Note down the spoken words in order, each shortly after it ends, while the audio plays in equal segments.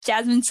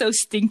Jasmine's so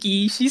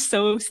stinky. She's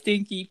so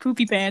stinky.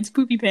 Poopy pants,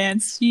 poopy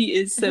pants. She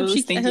is so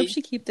stinky. I hope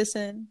she keep this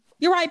in.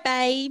 You're right,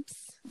 babes.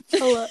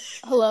 Hello?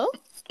 Hello?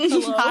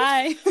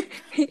 Hi.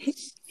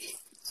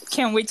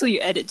 Can't wait till you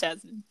edit,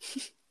 Jasmine.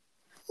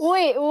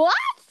 Wait, what?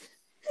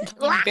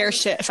 Bear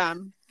shit,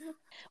 fam.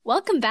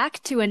 Welcome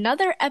back to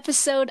another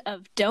episode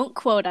of Don't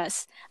Quote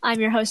Us. I'm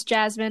your host,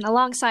 Jasmine,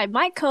 alongside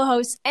my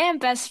co-hosts and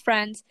best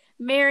friends,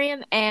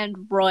 Miriam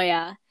and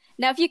Roya.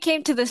 Now, if you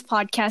came to this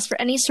podcast for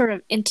any sort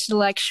of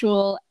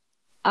intellectual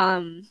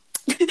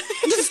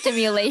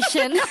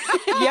stimulation,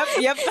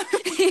 Yep.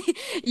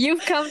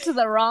 you've come to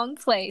the wrong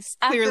place.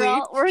 Clearly.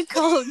 After all, we're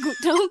called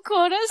Don't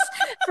Quote Us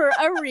for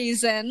a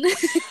reason.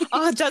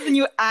 Oh, Jasmine,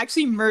 you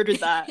actually murdered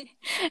that.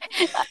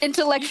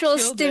 Intellectual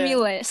Killed it.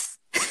 stimulus.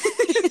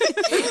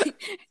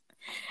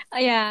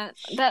 Yeah,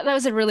 that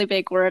was a really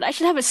big word. I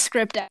should have a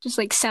script out, just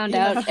like sound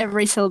out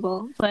every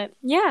syllable. But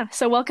yeah,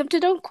 so welcome to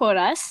Don't Quote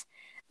Us.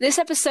 This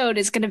episode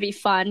is going to be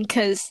fun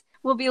because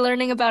we'll be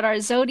learning about our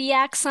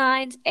zodiac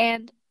signs,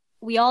 and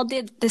we all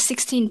did the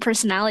 16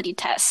 personality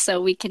tests, so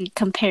we can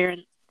compare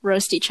and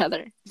roast each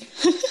other.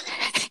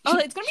 Oh,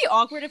 it's gonna be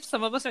awkward if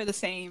some of us are the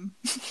same.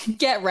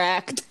 Get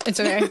wrecked. It's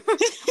okay.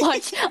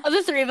 Watch all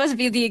the three of us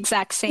be the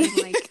exact same,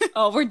 like.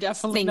 Oh, we're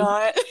definitely Thing.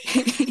 not.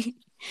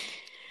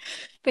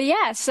 But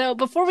yeah, so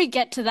before we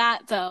get to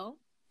that, though,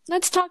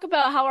 let's talk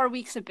about how our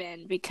weeks have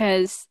been,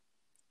 because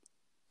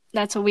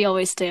that's what we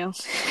always do.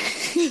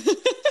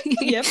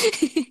 Yep.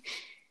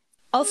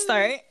 I'll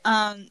start.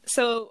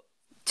 So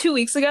 2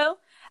 weeks ago,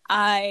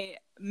 I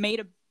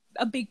made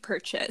a big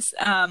purchase.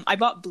 I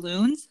bought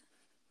balloons.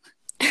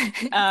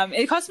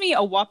 It cost me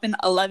a whopping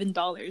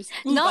 $11.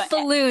 Not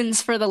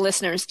balloons for the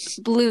listeners.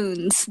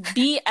 Balloons.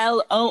 BLOONS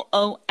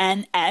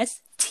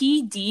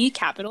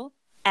capital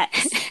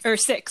X or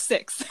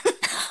six.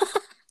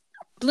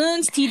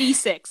 Balloons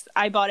TD6.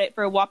 I bought it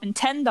for a whopping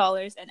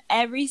 $10, and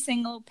every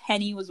single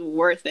penny was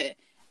worth it.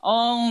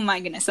 Oh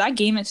my goodness, that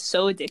game is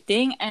so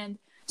addicting. And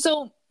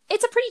so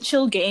it's a pretty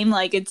chill game.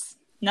 Like, it's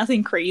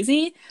nothing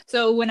crazy.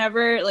 So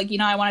whenever, like, you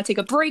know, I want to take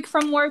a break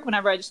from work,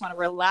 whenever I just want to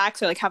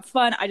relax or like have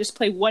fun, I just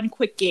play one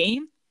quick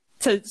game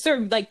to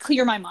sort of like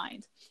clear my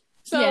mind.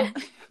 So Yeah.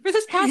 for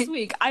this past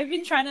week, I've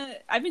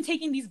been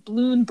taking these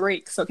balloon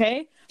breaks,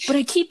 okay? But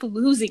I keep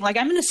losing. Like,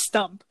 I'm in a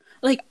stump.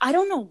 Like, I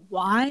don't know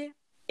why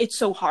it's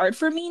so hard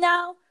for me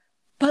now,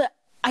 but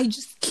I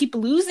just keep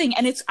losing,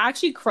 and it's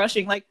actually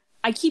crushing. Like,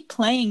 I keep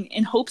playing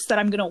in hopes that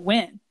I'm gonna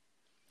win.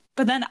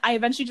 But then I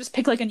eventually just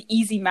pick like an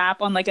easy map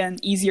on like an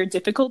easier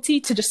difficulty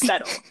to just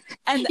settle.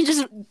 And You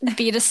just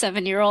beat a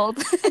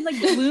 7-year-old. and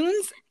like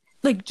balloons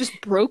like just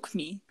broke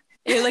me.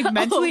 It like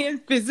mentally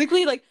and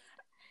physically, like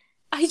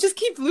I just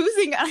keep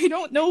losing and I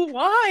don't know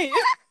why.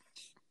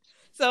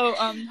 So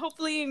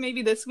hopefully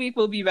maybe this week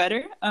will be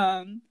better.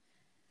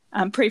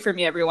 Pray for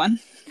me,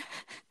 everyone.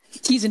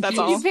 That's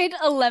all. You paid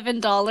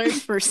 $11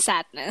 for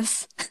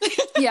sadness.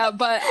 Yeah,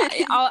 but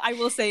I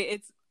will say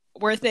it's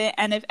worth it.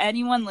 And if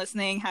anyone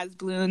listening has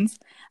balloons,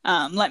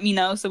 let me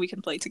know so we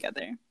can play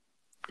together.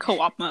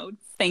 Co-op mode.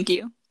 Thank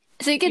you.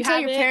 So you can tell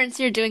have your it? parents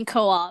you're doing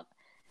co-op.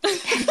 But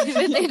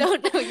they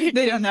don't know you're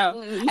They doing don't know.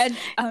 balloons.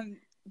 And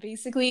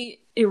basically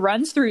it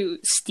runs through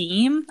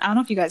Steam. I don't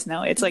know if you guys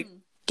know. It's like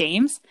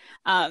games.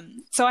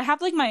 So I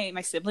have like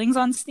my siblings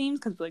on Steam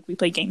because like we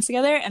play games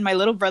together, and my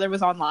little brother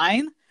was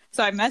online.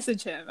 So I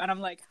messaged him and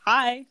I'm like,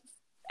 hi.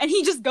 And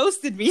he just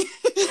ghosted me.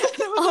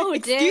 Oh,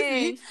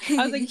 dang.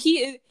 I was like,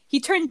 he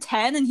turned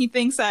 10 and he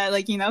thinks that,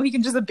 like, you know, he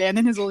can just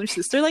abandon his older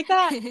sister like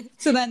that.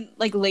 So then,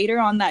 like, later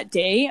on that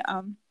day,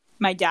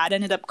 my dad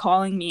ended up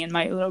calling me and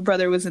my little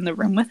brother was in the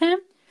room with him.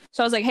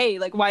 So I was like, hey,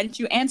 like, why didn't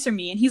you answer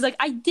me? And he's like,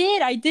 I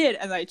did.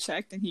 And I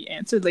checked and he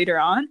answered later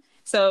on.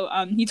 So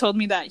he told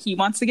me that he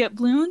wants to get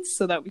balloons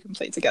so that we can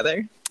play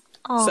together.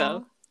 Aw.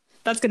 So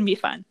that's going to be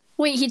fun.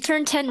 Wait, he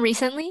turned 10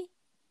 recently?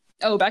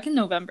 Oh, back in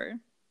November.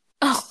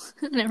 Oh,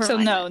 never So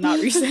mind. no, not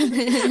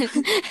recent.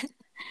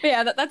 But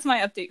yeah, that's my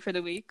update for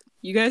the week.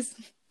 You guys?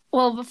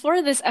 Well,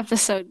 before this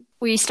episode,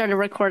 we started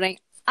recording,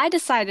 I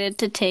decided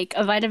to take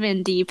a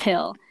vitamin D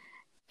pill.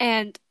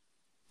 And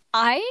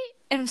I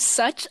am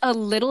such a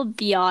little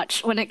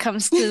biatch when it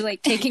comes to,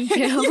 like, taking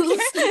pills. You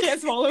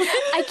can't swallow it.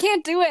 I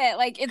can't do it.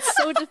 Like, it's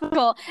so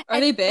difficult. Are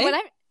they big?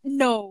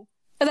 No.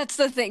 That's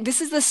the thing. This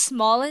is the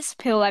smallest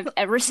pill I've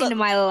ever seen in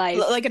my life.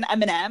 Like an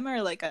M&M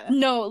or like a...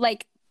 No,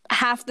 like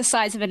half the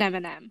size of an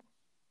M&M.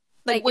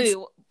 Like, Like, wait,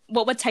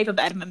 what type of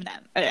M&M?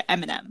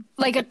 M&M?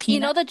 Like a peanut? you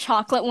know the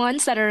chocolate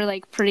ones that are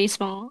like pretty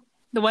small?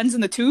 The ones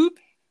in the tube?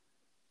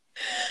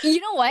 You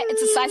know what?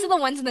 It's the size of the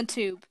ones in the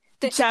tube.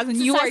 Jasmine, It's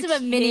the you size are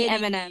of a mini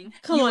kidding M&M. me.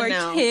 Come you on are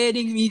now.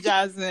 kidding me,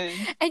 Jasmine.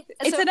 And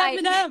It's so an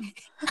M&M.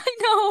 I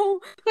know,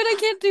 but I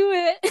can't do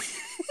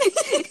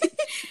it.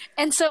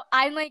 And so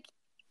I'm like,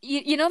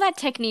 you know that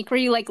technique where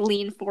you like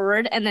lean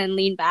forward and then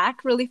lean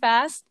back really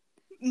fast?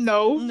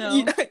 No. No.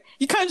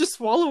 You kind of just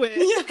swallow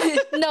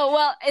it. No,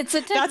 well, it's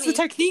a technique. That's the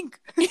technique.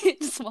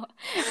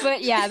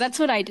 But yeah, that's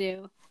what I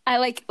do. I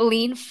like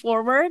lean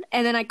forward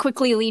and then I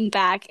quickly lean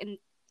back and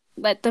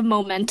let the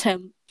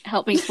momentum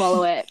help me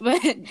swallow it.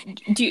 But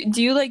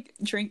Do you like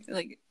drink,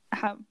 like,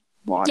 have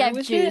water Yeah,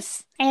 with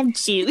juice. it. And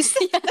juice.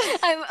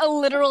 I'm a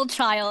literal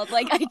child.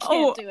 Like, I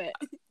can't do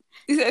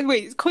it.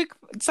 Wait,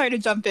 sorry to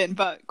jump in,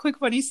 but quick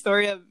funny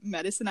story of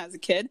medicine as a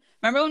kid.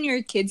 Remember when you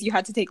were kids, you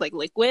had to take like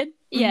liquid?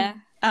 Yeah.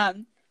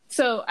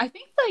 So I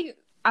think like,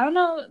 I don't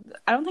know,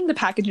 I don't think the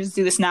packages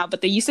do this now,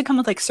 but they used to come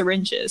with like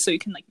syringes so you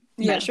can like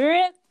measure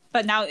it.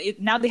 But now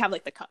they have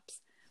like the cups.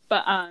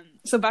 But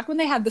so back when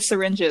they had the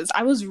syringes,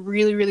 I was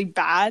really, really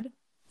bad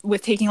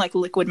with taking like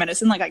liquid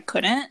medicine. Like I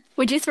couldn't.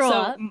 Would you throw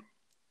up?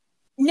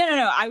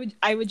 No.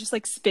 I would just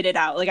like spit it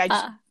out. Like I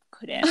just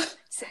couldn't.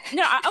 So,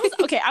 no, I was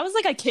okay. I was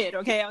like a kid.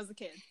 Okay, I was a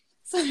kid.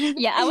 So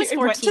Yeah, I was it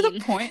went 14. to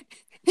the point.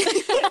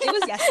 It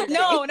was yesterday.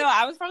 No,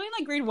 I was probably in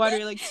like grade 1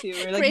 or like 2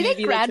 or like Grade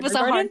maybe grad like was a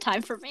kindergarten. hard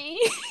time for me.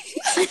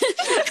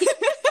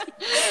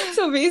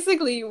 So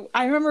basically,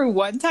 I remember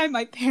one time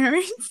my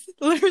parents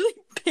literally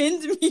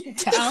pinned me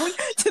down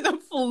to the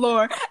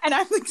floor, and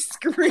I'm like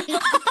screaming.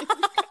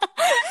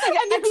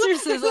 And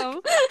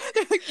Exorcism.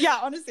 They're like, yeah,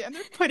 honestly, and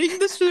they're putting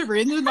the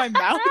syringe in my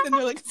mouth, and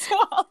they're like,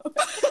 swallow.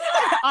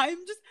 And I'm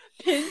just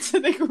pinned to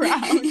the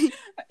ground.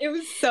 It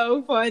was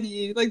so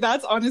funny. Like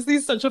that's honestly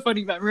such a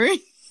funny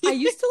memory. I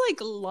used to like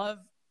love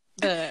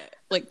the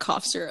like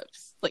cough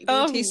syrups. Like they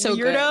would taste so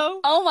good. weirdo.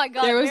 Oh my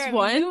god. There was Mary,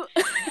 one. you-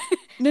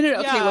 No.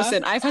 Okay, Yeah.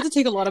 listen. I've had to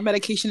take a lot of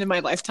medication in my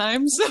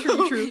lifetime.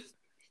 So True.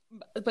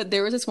 But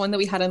there was this one that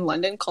we had in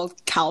London called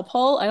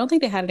Calpol. I don't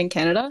think they had it in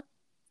Canada,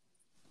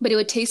 but it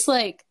would taste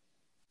like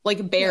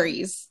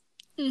berries.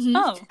 Mhm.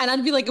 Oh, And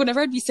I'd be like, whenever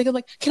I'd be sick, I'm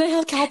like, can I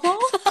have Calpol?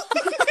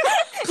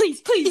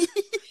 please.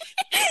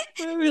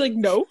 I'd be like,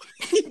 no.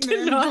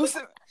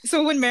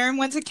 So when Maren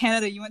went to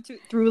Canada, you went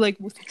through like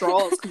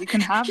withdrawals because you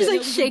couldn't have She's it.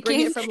 like Bring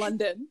shaking. it from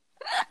London.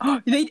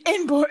 They'd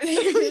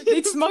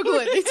smuggle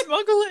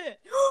it.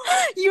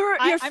 Your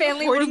I'm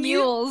family were reporting you.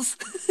 mules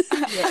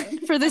Yeah.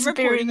 for this I'm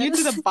reporting you to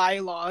berryness. the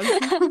bylaws.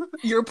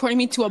 You're reporting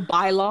me to a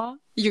bylaw.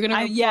 You're gonna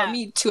report Yeah.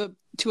 me to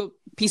a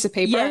piece of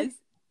paper. Yes.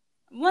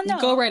 Well, no.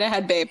 Go right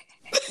ahead, babe.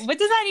 What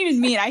does that even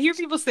mean? I hear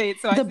people say it,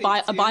 so I say it A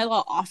too.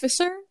 bylaw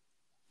officer.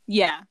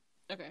 Yeah,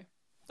 Okay,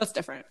 that's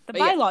different. the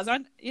But yeah, bylaws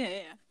aren't. Yeah.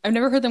 I've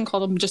never heard them call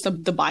them just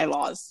the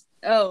bylaws.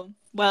 Oh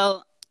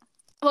well.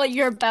 Well,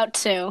 you're about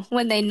to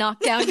when they knock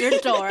down your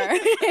door.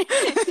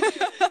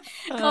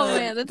 Oh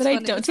man, that's but funny. I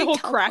don't It's a take whole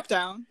Calpol.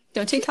 crackdown.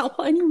 Don't take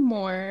Calpol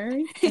anymore.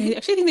 I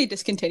actually think they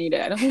discontinued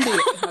it. I don't think they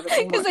have it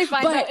anymore. Because they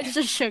find But- out it's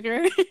just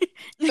sugar.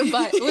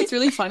 But what's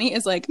really funny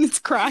is like It's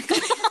crack.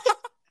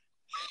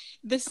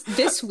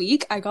 this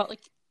week I got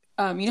like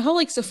you know how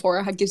like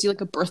Sephora gives you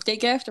like a birthday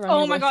gift around Oh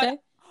your my God. birthday?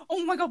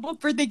 Oh my god, what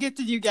birthday gift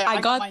did you get? I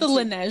got the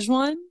mine too. Laneige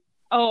one.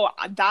 Oh,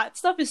 that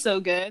stuff is so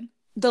good.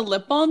 The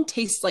lip balm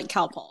tastes like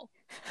Calpol.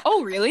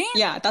 Oh really?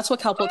 Yeah, that's what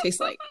Calpol tastes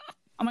like.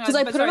 Oh my god. Because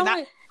I but put it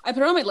sorry, on I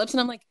put it on my lips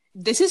and I'm like,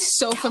 this is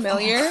so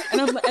familiar. And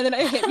then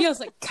it hit me. I was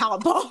like,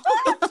 Calpol.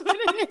 That's what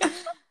it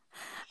is.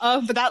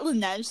 but that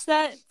Laneige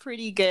set,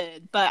 pretty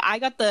good. But I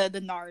got the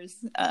NARS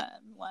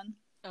one.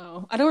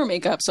 Oh, I don't wear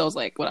makeup, so I was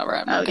like, whatever.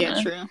 I'm not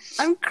gonna- true.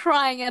 I'm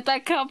crying at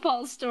that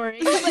Calpol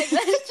story. Like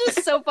that's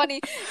just so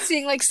funny.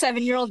 Seeing like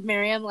 7-year-old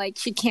Miriam, like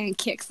she can't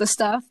kick the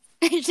stuff.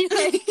 And she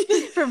like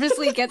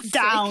purposely gets sick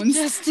Downs.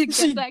 just to get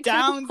She that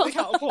downs the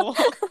Calpol.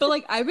 Calpol. But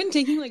like, I've been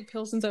taking like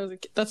pills since I was a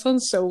kid. That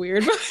sounds so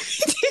weird.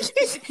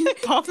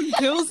 Popping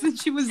pills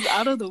since she was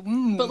out of the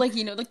womb. But like,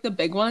 you know, like the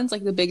big ones,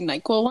 like the big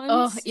NyQuil ones.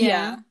 Oh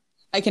yeah.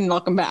 I can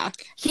knock them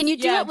back. Can you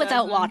do Yeah, it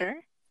without Jasmine. water?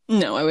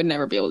 No, I would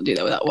never be able to do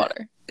that without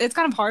water. it's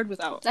kind of hard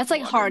without. That's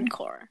like water.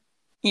 hardcore.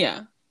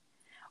 Yeah.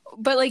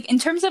 But like in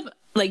terms of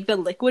like the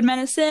liquid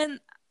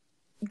medicine,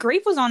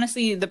 grape was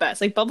honestly the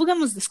best. Like bubblegum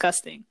was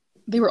disgusting.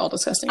 They were all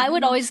disgusting. I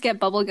would always get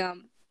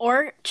bubblegum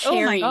or cherry.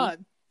 Oh my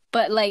god.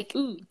 But like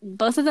Ooh.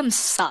 both of them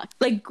suck.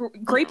 Like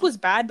grape was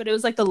bad, but it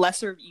was like the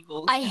lesser of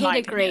evils. I in my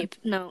hate a opinion. grape.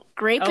 No,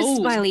 grape is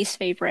Oh. my least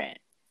favorite.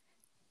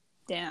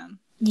 Damn.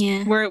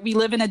 Yeah. We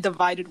live in a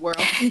divided world.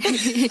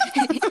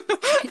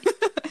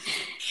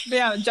 But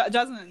yeah,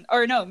 Jasmine,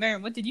 or no,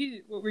 Miriam, what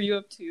were you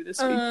up to this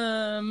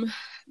week?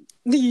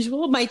 The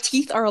usual. My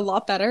teeth are a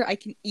lot better. I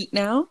can eat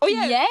now. Oh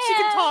yeah, Yeah.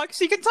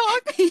 she can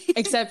talk.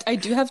 Except I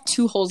do have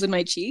 2 holes in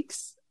my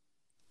cheeks.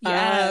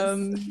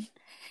 Yes.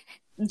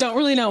 Don't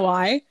really know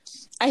why.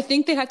 I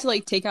think they had to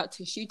like take out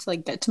tissue to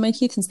like get to my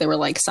teeth since they were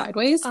like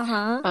sideways.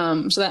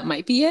 Uh-huh. So that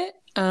might be it.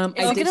 I Is it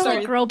did gonna start.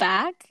 like grow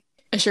back?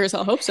 I sure as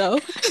hell hope so.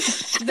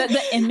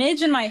 the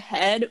image in my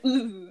head,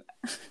 ooh.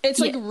 It's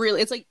like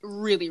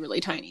really, really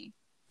tiny.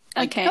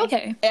 Like, Okay.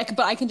 Okay.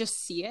 But I can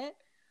just see it.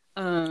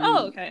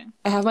 Oh, okay.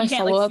 I have my You can't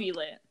follow like up. feel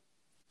it.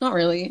 Not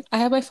really. I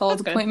have my follow up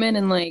That's good. appointment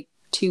in like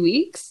 2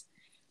 weeks,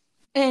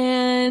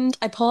 and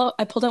I pulled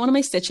out one of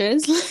my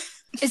stitches.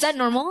 Is that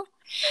normal?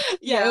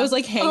 Yeah, it was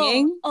like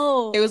hanging.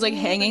 Oh. It was like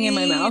hanging in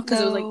my mouth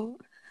because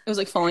it was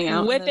like falling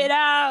out. Whip and then, it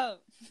out.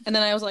 And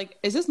then I was like,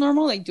 "Is this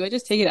normal? Like, do I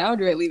just take it out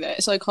or do I leave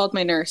it?" So I called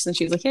my nurse, and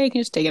she was like, "Yeah, you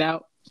can just take it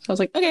out." So I was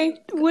like, "Okay."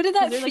 What did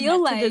that They're, feel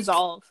meant like? to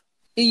dissolve.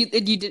 You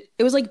did.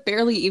 It was like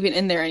barely even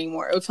in there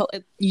anymore.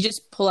 You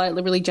just pull out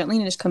really gently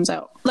and it just comes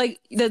out. Like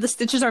the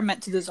stitches are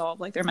meant to dissolve.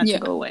 Like they're meant Yeah.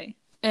 to go away.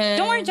 And,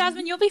 Don't worry,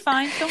 Jasmine. You'll be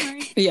fine. Don't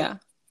worry. Yeah,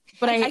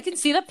 but I can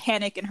see the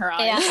panic in her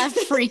eyes. Yeah, I'm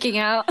freaking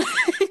out.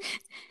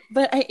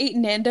 But I ate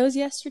Nando's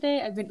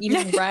yesterday. I've been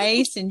eating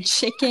rice and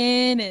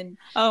chicken and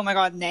Oh my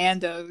god,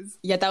 Nando's.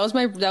 yeah, that was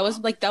Your on the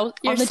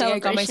day I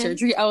got my celebration?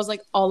 surgery. I was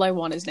like, all I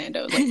want is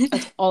Nando's. Like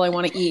that's all I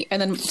want to eat.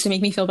 And then to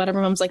make me feel better,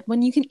 my mom's like,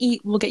 when you can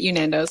eat, we'll get you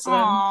Nando's. So then,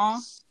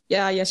 Aww.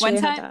 yeah, yesterday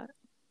One I had time- that.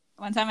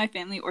 One time my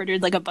family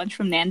ordered like a bunch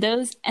from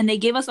Nando's and they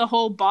gave us a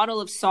whole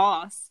bottle of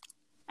sauce.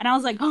 And I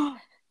was like, oh,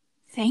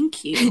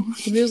 thank you.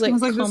 Maybe it was like I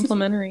was like, this is-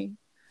 complimentary.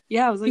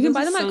 Yeah, I was like, You can this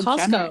buy them is at so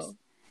Costco. generous.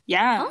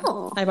 Yeah.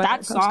 Oh, I buy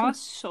That them at Costco. sauce,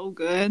 so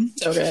good.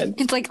 So good.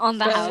 it's like on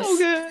the But- house. So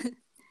good.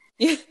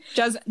 Yeah.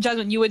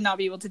 Jasmine, you would not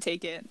be able to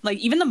take it. Like,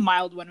 even the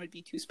mild one would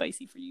be too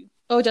spicy for you.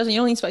 Oh, Jasmine, you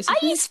don't eat spicy I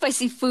food? eat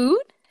spicy food.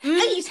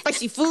 I eat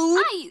spicy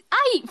food.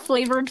 I eat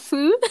flavored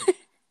food.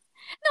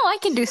 No, I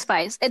can do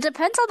spice. It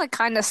depends on the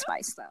kind of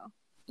spice, though.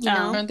 You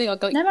know, Aren't they all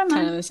like, Never mind.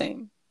 kind of the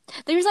same?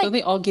 there's Don't like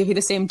they all give you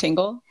the same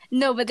tingle?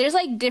 no, but there's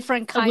like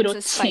different kinds little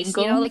of spice.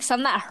 tingle? You know, like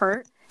some that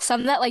hurt,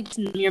 some that like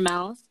in your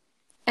mouth,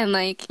 and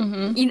like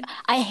Mm-hmm. you know,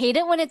 I hate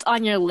it when it's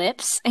on your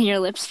lips and your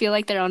lips feel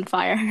like they're on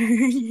fire.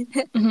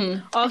 Mm-hmm.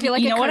 Oh, I feel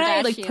like you a know what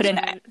I like Kardashian put in?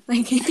 when I-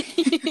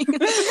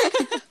 like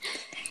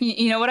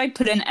You know what I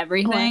put in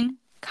everything?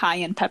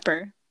 Cayenne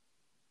pepper.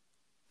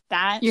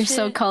 That You're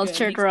so shit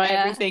cultured, makes Roya.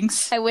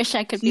 everything's I wish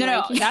I could be no,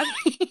 like you. that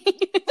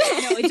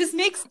no, it just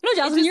makes No,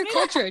 Jasmine, just you're makes-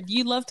 cultured.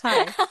 You love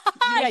Thai.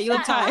 yeah, you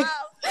love Thai,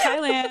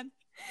 Thailand.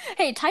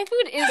 Hey, Thai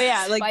food is But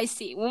yeah, like-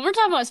 spicy. When we're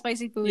talking about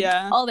spicy food,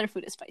 Yeah. all their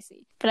food is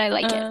spicy. But I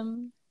like it.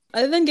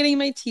 Other than getting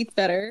my teeth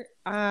better,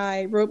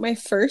 I wrote my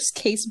first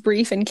case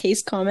brief and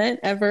case comment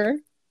ever.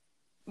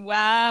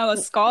 Wow, a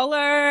scholar.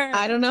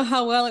 I don't know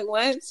how well it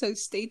went, so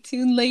stay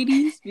tuned,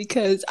 ladies,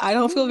 because I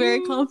don't feel very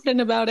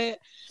confident about it.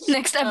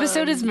 Next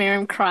episode is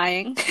Miriam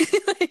crying.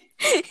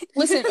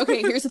 Listen,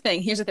 okay, here's the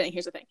thing.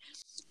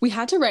 We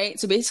had to write,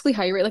 so basically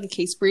how you write like a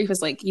case brief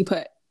is like you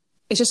put,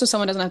 it's just so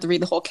someone doesn't have to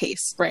read the whole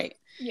case, right?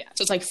 Yeah.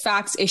 So it's like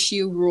facts,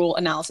 issue, rule,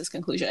 analysis,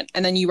 conclusion.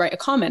 And then you write a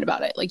comment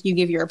about it. Like you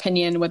give your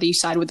opinion, whether you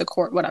side with the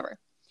court, whatever.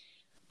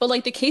 But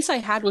like the case I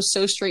had was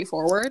so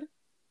straightforward.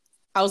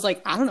 I was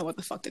like, I don't know what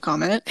the fuck to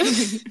comment. I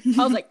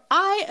was like,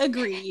 I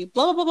agree,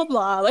 blah, blah, blah, blah,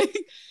 blah. Like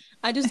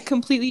I just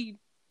completely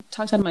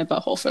talked out of my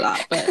butthole for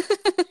that.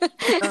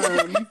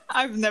 But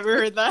I've never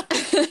heard that.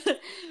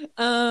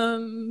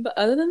 but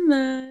other than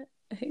that,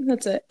 I think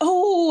that's it.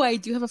 Oh, I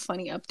do have a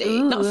funny update.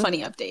 Ooh. Not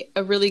funny update.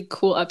 A really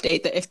cool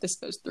update that if this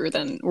goes through,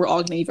 then we're all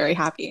gonna be very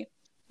happy.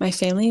 My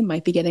family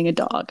might be getting a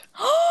dog.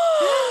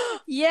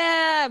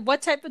 Yeah,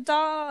 what type of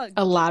dog?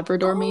 A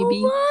Labrador,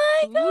 maybe.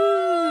 Oh my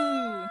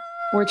Ooh.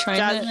 We're trying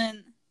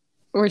Jasmine.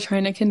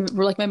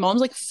 we're like, my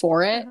mom's like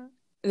for it.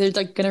 They're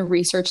like gonna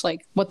research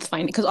like what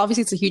the because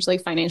obviously it's a huge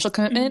like financial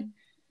commitment.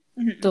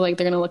 Mhm. They're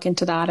gonna look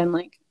into that and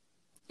like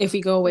if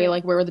we go away,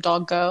 like where would the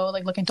dog go?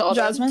 Like look into all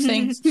Jasmine?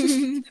 those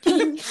things.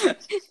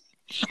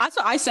 That's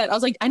what I said. I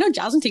was like, I know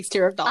Jasmine takes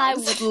care of dogs. I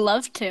would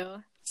love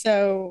to.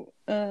 So,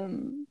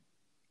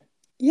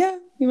 yeah,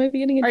 we might be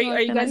getting a Are dog.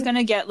 you and guys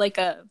gonna get like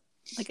a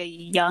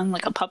young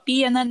like a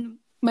puppy and then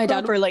My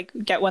dad, or like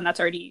get one that's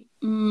already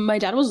my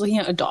dad was looking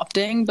at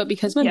adopting, but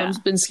because my Yeah. mom's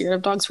been scared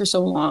of dogs for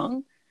so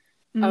long,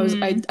 I was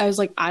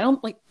like, I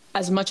don't like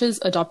as much as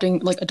adopting,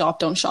 like adopt,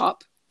 don't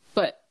shop.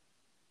 But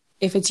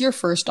if it's your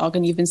first dog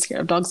and you've been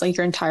scared of dogs like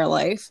your entire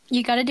life,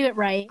 You got to do it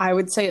right. I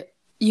would say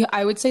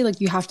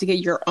like you have to get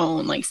your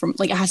own, like from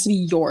like it has to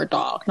be your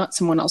dog, not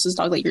someone else's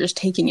dog that you're just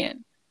taking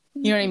in.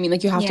 You know what I mean?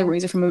 Like you have to Yeah.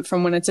 raise it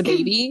from when it's a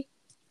baby.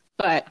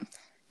 But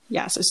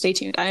yeah, so stay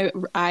tuned. I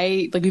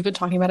like we've been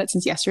talking about it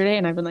since yesterday,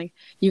 and I've been like,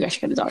 you guys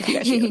should get a dog. You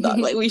guys should get a dog.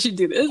 Like we should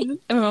do this.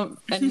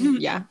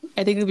 And yeah,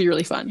 I think it'll be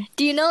really fun.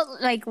 Do you know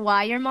like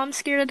why your mom's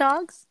scared of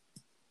dogs?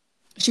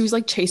 She was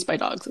like chased by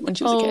dogs when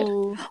she was a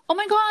kid. Oh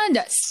my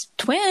god,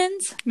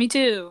 twins. Me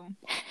too.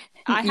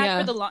 I had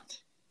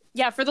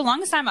Yeah. for the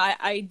longest time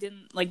I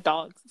didn't like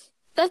dogs.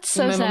 That's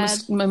so my mom sad.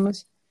 was, my mom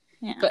was,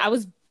 Yeah. But- I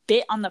was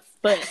bit on the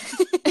foot.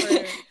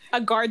 Or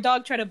a guard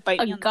dog tried to bite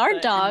A me on the guard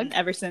foot, dog? and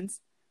ever since.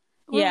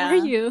 Where Yeah.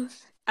 were you?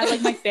 At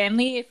like my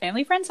family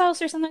friend's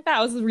house or something like that.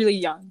 I was really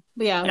young.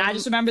 but yeah, And I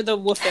just remember the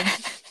woofing.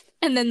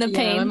 And then the yeah,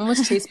 pain. my mom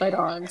was chased by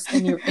dogs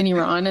in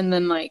Iran, and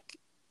then like,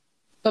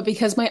 but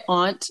because my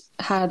aunt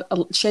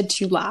she had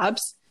two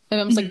labs, my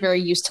mom's like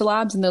very used to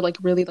labs, and they're like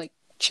really like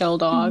chill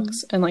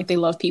dogs, and like they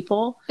love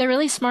people. They're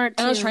really smart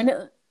too. And I was trying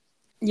to,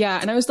 yeah,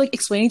 and I was like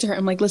explaining to her,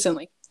 I'm like, listen,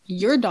 like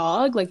your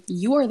dog, like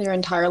you are their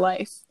entire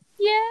life.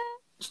 Yeah.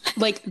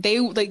 Like they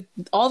like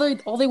all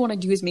they want to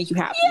do is make you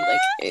happy.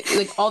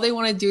 Like all they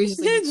want to do is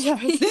just,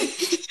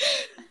 like,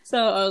 so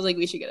I was like,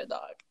 we should get a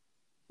dog,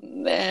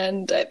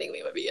 and I think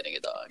we might be getting a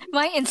dog.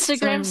 My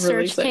Instagram So I'm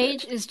really search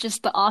page is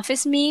just the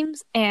office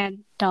memes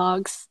and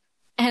dogs.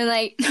 And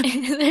like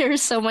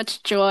there's so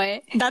much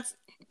joy. That's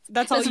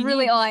all That's you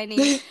really need. all I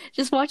need.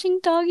 Just watching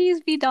doggies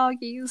be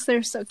doggies.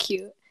 They're so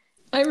cute.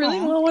 I really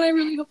Aw. want one. I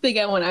really hope they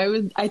get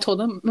one. I told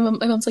them, my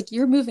mom's like,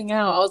 you're moving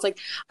out. I was like,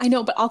 I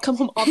know, but I'll come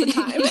home all the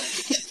time.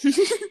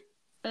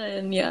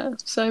 And yeah,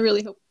 so I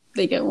really hope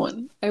they get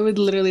one. I would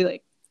literally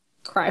like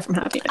cry from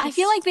happiness. I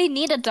feel like they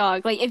need a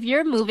dog. Like if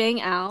you're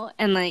moving out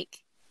and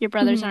like your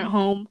brothers aren't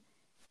home,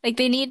 like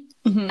they need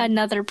Mhm.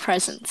 another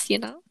presence, you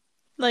know?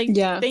 Like,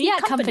 Yeah. they need Yeah,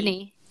 company.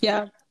 company.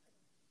 Yeah.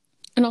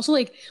 And also,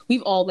 like, we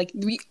all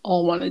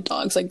wanted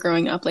dogs, like,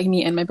 growing up, like,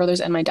 me and my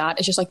brothers and my dad.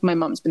 It's just, like, my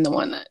mom's been the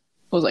one that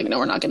was like, no,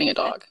 we're not getting a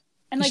dog.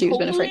 And like, She was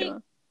been afraid hopefully, of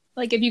them.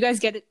 like, if you guys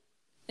get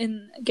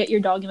your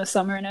dog in the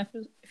summer, and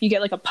if you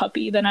get like a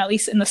puppy, then at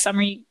least in the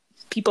summer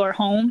people are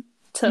home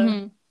to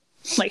Mm-hmm.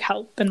 like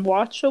help and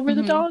watch over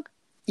the dog.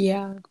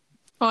 Yeah.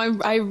 Oh,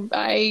 I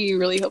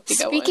really hope to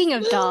get one. Speaking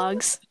of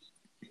dogs,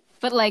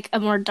 but like a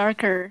more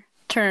darker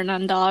turn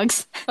on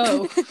dogs.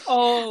 Oh.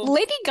 Oh,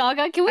 Lady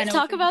Gaga, can we I know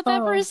talk what you about that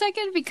for Oh. a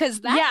second? Because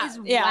that is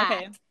yeah, whack.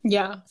 okay.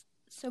 Yeah.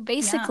 So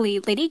basically,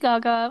 Lady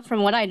Gaga,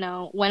 from what I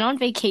know, went on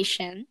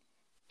vacation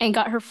and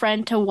got her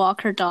friend to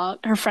walk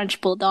her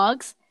French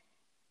bulldogs.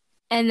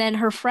 And then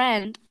her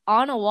friend,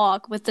 on a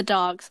walk with the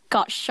dogs,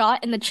 got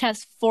shot in the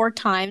chest 4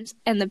 times,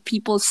 and the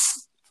people,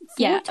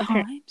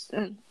 times.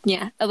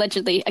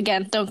 allegedly.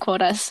 Again, don't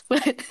quote us.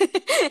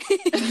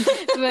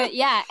 But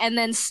yeah, and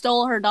then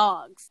stole her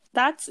dogs.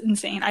 That's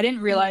insane. I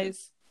didn't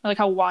realize like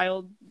how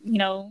wild,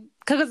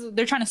 because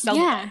they're trying to sell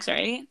the Yeah. dogs,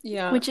 right?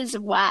 Yeah. Which is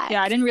whack.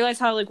 Yeah, I didn't realize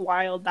how like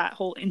wild that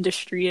whole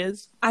industry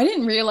is. I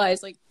didn't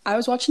realize, like, I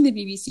was watching the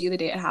BBC the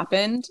day it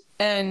happened,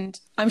 and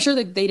I'm sure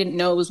that they didn't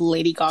know it was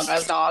Lady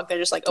Gaga's dog. They're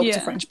just like, oh, it's a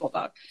Yeah. French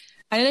bulldog.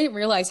 I didn't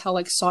realize how,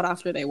 like, sought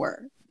after they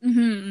were.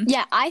 Mm-hmm.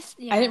 Yeah, I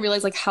I didn't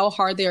realize, like, how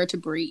hard they are to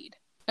breed.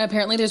 And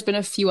apparently there's been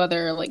a few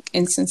other, like,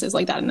 instances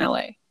like that in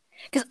LA.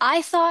 Because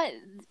I thought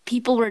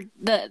people were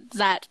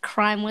that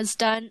crime was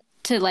done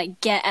to like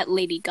get at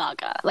Lady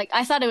Gaga. Like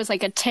I thought it was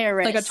like a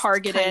terrorist, Like a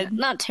targeted- kind of-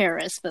 not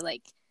terrorist, but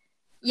like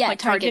Like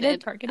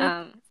targeted?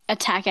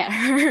 attack at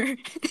her.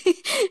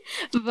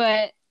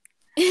 But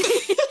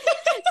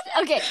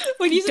okay,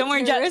 When you Don't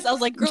worry, terrorist, I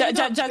was like, girl, Ju- I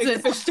got Ju- big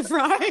Judson. fish to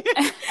fry.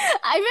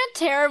 I meant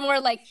terror more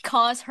like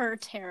cause her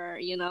terror,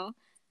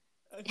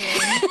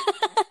 Okay.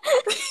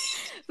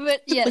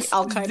 But yes, Like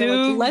Al Qaeda,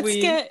 Do like, let's we-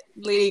 get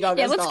Lady Gaga's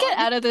yeah. Let's dog. get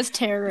out of this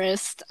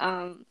terrorist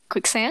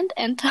quicksand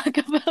and talk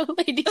about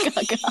Lady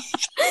Gaga.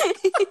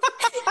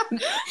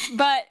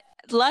 But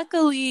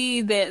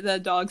luckily, the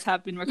dogs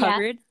have been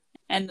recovered,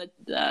 and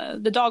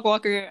the dog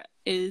walker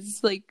is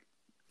like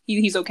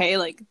he's okay.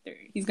 Like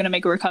he's gonna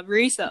make a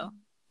recovery. So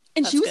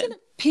And That's she was good.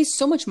 gonna pay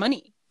so much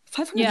money.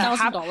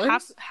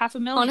 $500,000? half a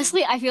million.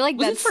 Honestly, I feel like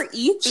Was it that's for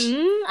each?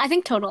 I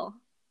think total,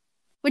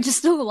 which is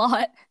still a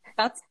lot.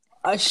 That's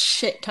a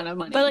shit ton of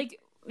money. but like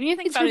when you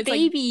think It's about for it, it's like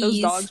those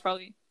babies. dogs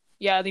probably.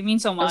 Yeah, they mean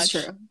so much.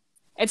 that's true.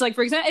 It's like,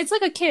 for example, it's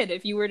like a kid.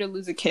 If you were to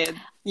lose a kid,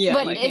 Yeah.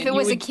 But like, if you it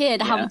was a would-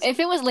 kid, yeah. if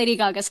it was Lady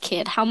Gaga's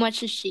kid, how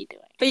much is she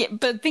doing?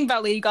 but think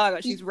about Lady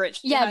Gaga. She's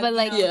rich. Yeah, She but has,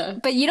 like, Yeah.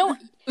 but you don't,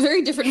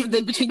 very different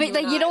than between but you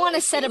like, and you don't I. want to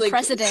Like, set a like-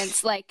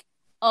 precedence. Like,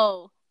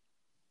 oh,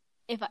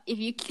 if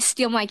you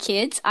steal my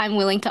kids, I'm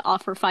willing to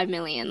offer 5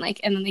 million. Like,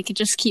 and then they could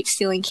just keep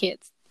stealing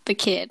the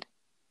kid.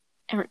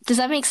 Does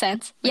that make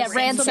sense? Like Yeah,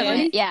 ransom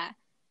ransom it. Yeah.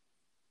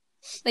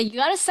 Like you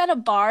gotta set a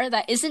bar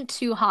that isn't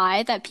too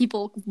high that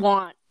people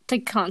want to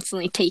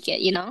constantly take it.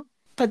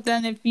 But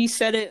then if you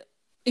said it,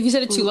 If you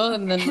said it too low,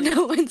 and then like,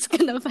 No one's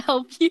gonna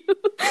help you.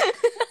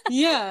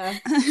 yeah,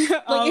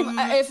 like um,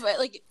 if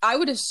like I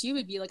would assume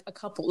it'd be like a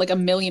couple, like $1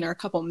 million or a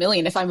couple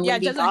million if I'm Yeah, it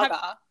Lady doesn't have-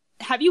 Gaga.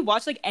 have you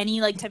watched like any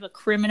like type of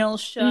criminal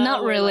show?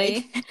 Not or,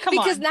 really. like- come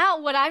Because on,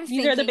 now what I'm these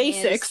thinking are the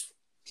basics.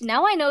 is,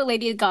 now I know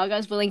Lady Gaga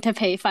is willing to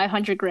pay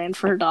 500 grand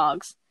for her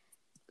dogs.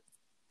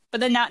 But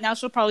then now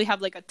she'll probably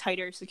have like a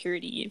tighter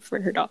security for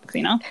her dogs,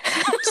 Security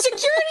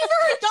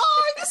for her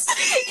dogs,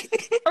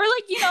 or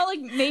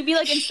like maybe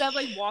like instead of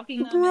like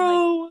walking them, and,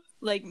 bro.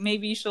 like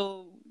maybe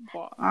she'll.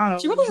 I don't know.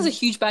 She probably has a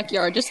huge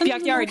backyard. Just send them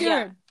to the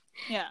Backyard,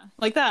 yeah,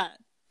 like that.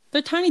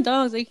 They're tiny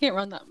dogs. They can't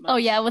run that much. Oh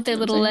yeah, with their You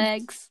know little what I'm saying?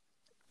 legs.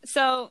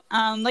 So,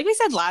 like we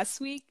said last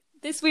week,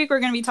 this week we're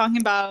going to be talking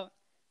about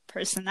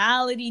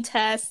personality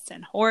tests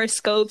and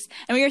horoscopes,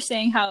 and we were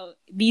saying how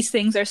these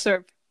things are sort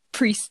of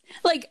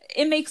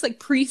it makes like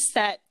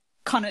preset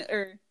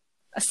or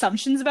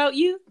assumptions about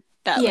you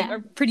that like Yeah. are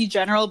pretty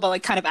general but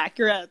like kind of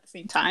accurate at the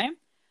same time.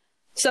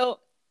 So,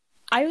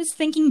 I was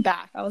thinking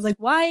back. I was like,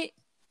 why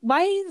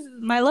is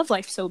my love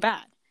life so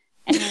bad?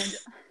 And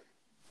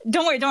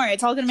don't worry,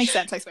 it's all going to make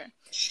sense, I swear.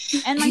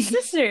 And my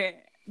sister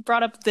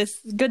brought up this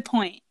good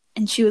point,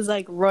 and she was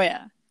like,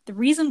 Roya, the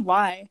reason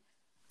why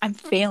I'm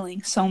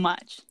failing so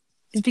much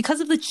is because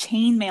of the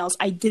chainmails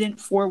I didn't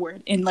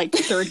forward in like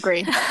 3rd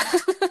grade.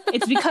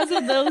 It's because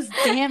of those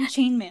damn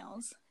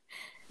chainmails.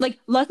 Like,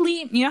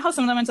 luckily, you know how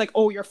sometimes it's like,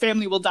 oh, your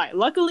family will die.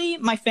 Luckily,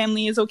 my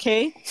family is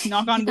okay.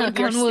 Knock on wood, Knock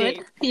we're on wood.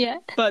 safe. Yeah.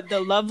 But the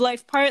love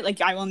life part, like,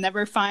 I will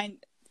never find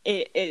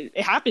it. It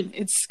happened.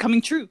 It's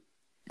coming true.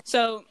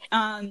 So,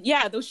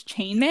 yeah, those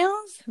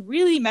chainmails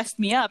really messed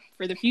me up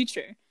for the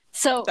future.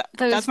 So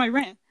That's my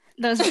rant.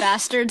 those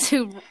bastards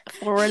who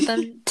forward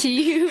them to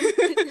you.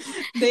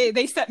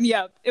 They set me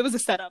up. It was a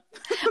setup.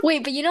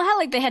 Wait, but you know how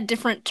like they had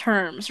different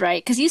terms,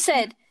 right? Because you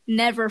said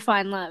never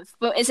find love,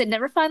 but is it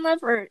never find love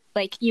or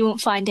like you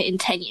won't find it in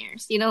 10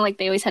 years? Like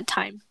they always had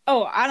time.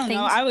 Oh, I don't know.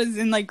 Things- I was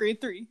in like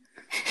grade 3.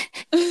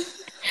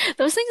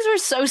 Those things were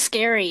so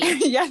scary.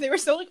 Yeah, they were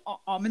so like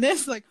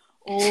ominous. Like,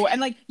 Oh, and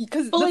like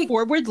because the like-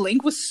 forward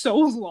link was so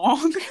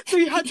long, so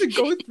you had to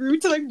go through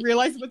to like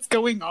realize what's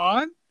going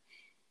on.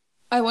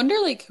 I wonder,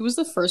 like, who was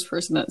the first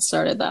person that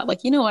started that?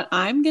 Like, you know what?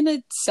 I'm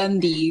gonna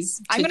send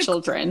these to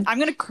children. I'm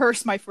gonna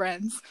curse my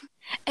friends.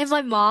 And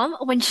my mom,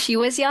 when she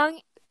was young,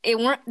 they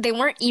weren't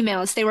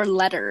emails, they were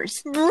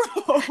letters. Bro,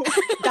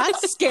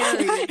 That's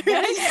scary.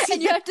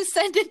 And you have to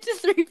send it to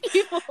 3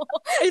 people.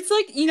 it's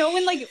like, you know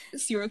when like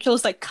serial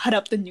killers like cut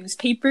up the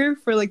newspaper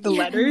for like the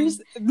letters?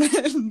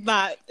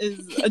 That is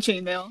a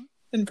chainmail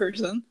in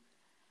person.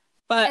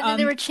 But And then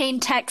there were chain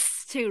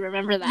texts too,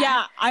 remember that?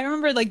 yeah, I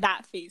remember like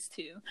that phase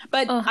too.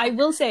 But Uh-huh. I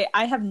will say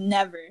I have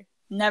never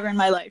in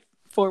my life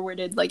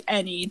forwarded like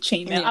any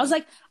chainmail. Yeah. I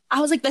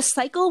was like the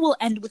cycle will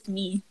end with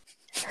me.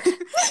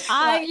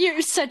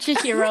 You're such a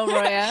hero,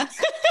 Roya.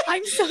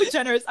 I'm so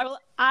generous.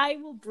 I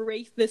will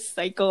break this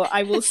cycle.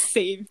 I will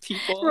save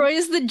people.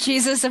 Roya's the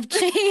Jesus of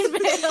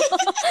chainmail.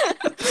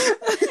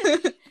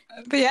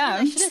 But yeah,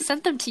 I should have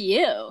sent them to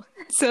you.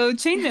 so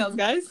chainmails,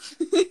 guys.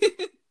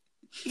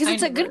 Because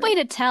it's a good way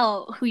to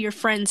tell who your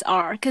friends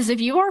are. Because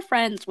if you are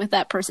friends with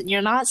that person,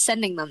 you're not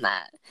sending them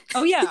that.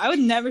 Oh yeah, I would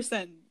never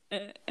send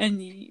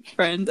any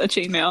friend a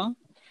chainmail.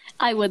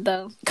 I would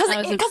though.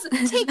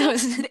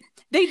 Because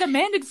they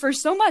demanded for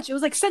so much. It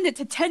was like send it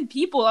to 10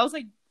 people. I was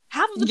like,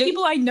 half of the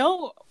people I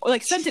know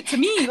like sent it to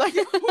me. Like,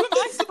 who am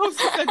I supposed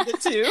to send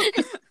it to?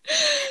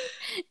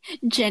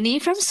 Jenny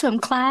from swim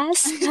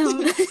class.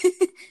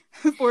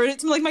 Forward it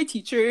to like my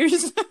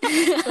teachers.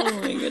 Oh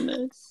my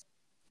goodness.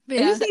 But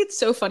I just think it's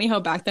so funny how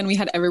back then we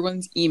had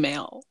everyone's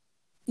email.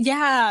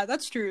 yeah,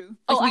 that's true.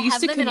 Oh, Like, I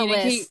have them in a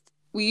list.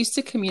 We used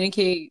to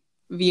communicate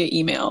via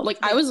email. Like,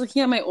 I was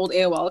looking at my old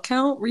AOL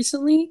account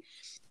recently,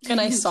 and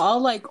I saw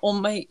like all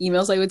my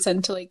emails I would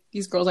send to like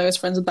these girls I was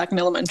friends with back in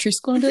elementary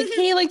school, and be like,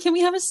 "Hey, like, can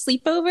we have a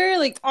sleepover?"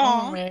 Like,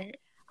 Aw. oh my,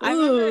 I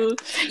remember.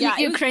 Yeah,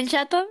 you it was- cringe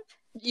at them?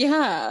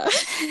 yeah.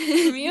 For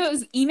me, it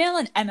was email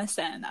and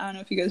MSN. I don't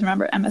know if you guys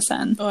remember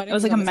MSN. Oh, I didn't it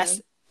was like know a mess.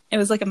 MSN. It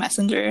was like a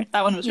messenger.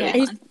 That one was really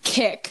Yeah. fun.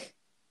 Kick.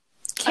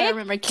 I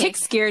remember Kick Kick.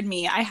 scared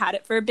me. I had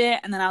it for a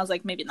bit, and then I was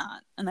like, maybe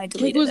not, and I Kick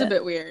deleted was it. a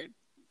bit weird,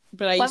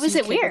 but I Why used was to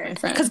it use Kick with weird? my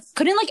friends. Because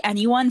couldn't like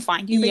anyone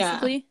find you Yeah.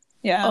 basically?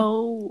 Yeah.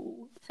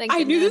 Oh, thank I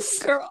knew goodness.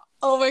 this girl.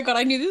 Oh my god,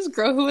 I knew this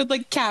girl who would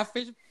like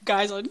catfish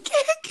guys on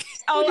Kick.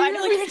 Oh, When I you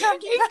know were, what you're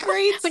talking about.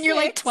 grade When you're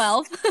like 6.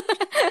 12.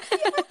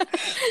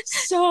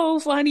 So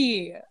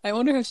funny. I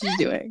wonder how she's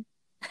doing.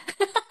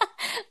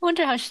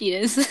 Wonder how she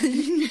is.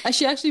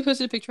 She actually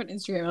posted a picture on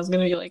Instagram. I was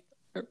gonna be like,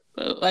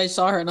 I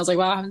saw her and I was like,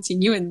 wow, I haven't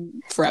seen you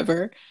in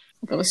forever.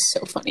 That was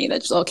so funny. That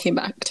just all came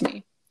back to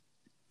me.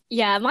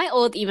 Yeah, my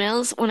old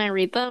emails, when I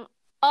read them,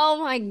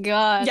 oh my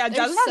god. Yeah, they're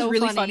Jasmine has so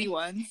really funny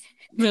ones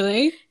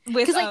Really?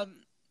 with 'Cause, like-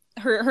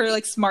 her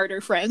like smarter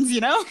friends.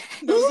 You know,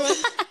 Those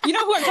ones. You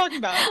know who I'm talking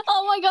about.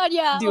 Oh my god,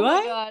 yeah. Do oh my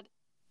I? god.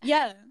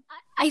 Yeah.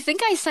 I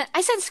think I sent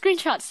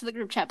screenshots to the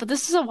group chat, but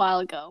this was a while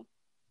ago.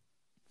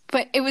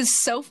 But it's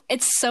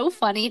so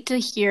funny to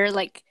hear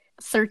like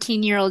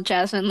 13-year-old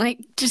Jasmine like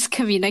just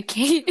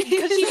communicate.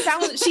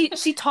 Because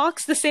she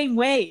talks the same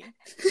way.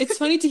 It's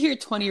funny to hear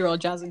 20-year-old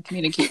Jasmine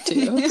communicate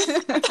too.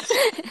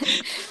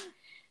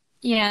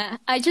 Yeah,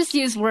 I just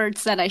use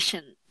words that I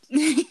shouldn't.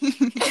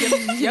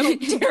 Yep.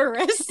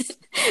 Terrorist.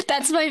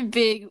 That's my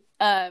big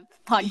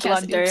podcast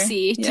Blunder.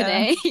 oopsie Yeah.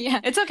 today. Yeah.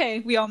 It's okay.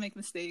 We all make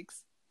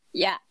mistakes.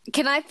 Yeah.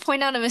 Can I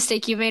point out a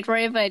mistake you made,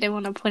 Roy, but I didn't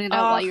want to point it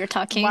out while you were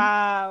talking?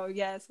 Wow.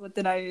 Yes. What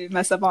did I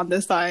mess up on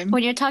this time?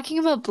 When you're talking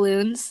about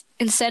balloons,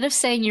 instead of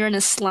saying you're in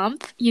a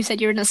slump, you said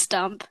you're in a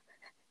stump.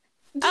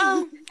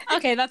 Oh,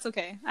 okay. That's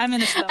okay. I'm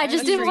in a slump. I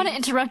just didn't want to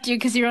interrupt you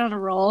because you're on a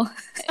roll.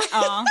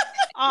 Aw.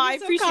 I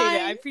so appreciate it.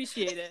 kind. I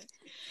appreciate it.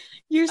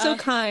 You're so Uh,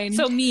 kind.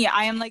 So me,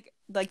 I am like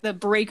the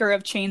breaker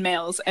of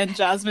chainmails, and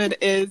Jasmine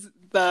is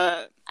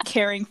the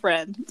caring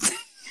friend.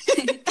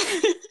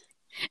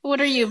 What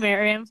are you,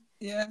 Miriam?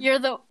 Yeah. You're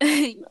the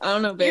I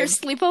don't know, your babe.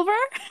 sleepover?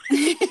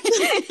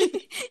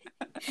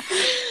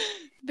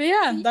 But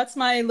yeah, that's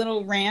my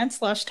little rant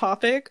 /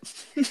 topic.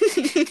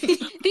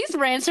 These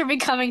rants are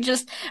becoming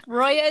just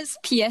Roya's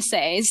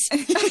PSAs.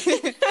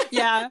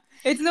 Yeah,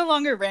 it's no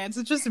longer rants.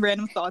 It's just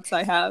random thoughts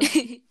I have.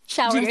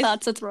 Shower Do you guys-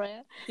 thoughts with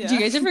Roya. Yeah. Do you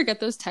guys ever get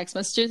those text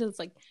messages? It's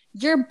like,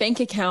 your bank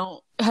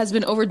account has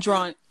been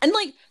overdrawn. And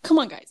like, come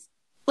on, guys.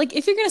 Like,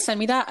 if you're going to send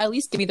me that, at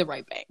least give me the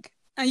right bank.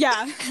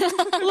 Yeah.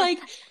 Like,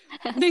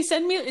 they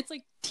send me, it's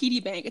like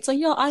TD Bank. It's like,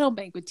 yo, I don't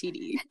bank with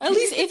TD. At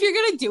least if you're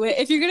going to do it,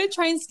 if you're going to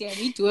try and scam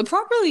me, do it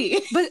properly.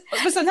 But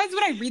sometimes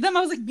when I read them,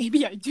 I was like,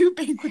 maybe I do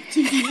bank with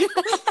TV.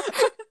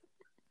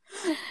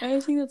 I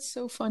think that's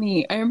so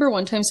funny. I remember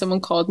one time someone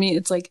called me.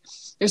 It's like,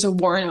 there's a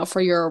warrant out for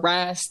your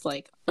arrest.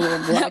 Like, blah,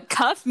 blah, blah.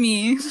 Cuff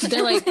me.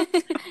 They're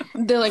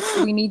like,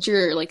 we need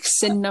your like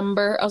SIN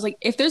number. I was like,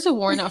 if there's a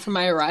warrant out for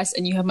my arrest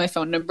and you have my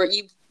phone number,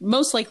 you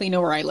most likely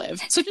know where I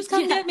live. So just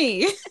come Yeah. get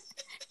me.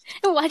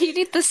 Why do you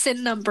need the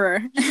SIN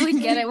number? You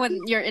would get it when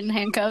you're in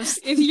handcuffs.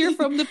 If you're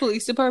from the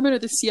police department or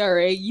the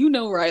CRA, you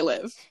know where I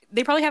live.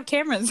 They probably have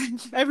cameras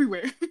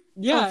everywhere.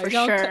 Yeah, for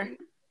y'all sure.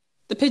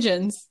 The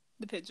pigeons.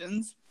 The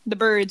pigeons. The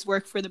birds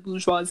work for the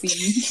bourgeoisie.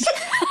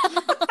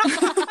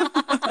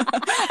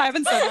 I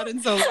haven't said that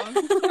in so long.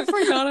 I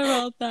forgot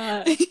about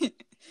that.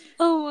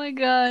 Oh my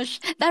gosh.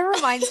 That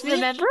reminds me,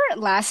 remember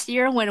last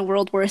year when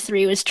World War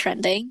III was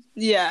trending?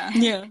 Yeah.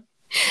 Yeah.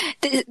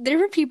 There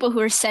were people who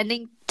were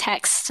sending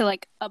texts to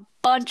like a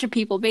bunch of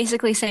people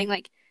basically saying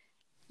like,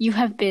 you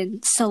have been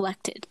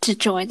selected to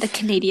join the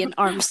Canadian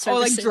Armed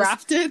Services. Oh, like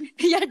drafted?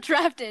 Yeah,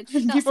 drafted.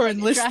 People are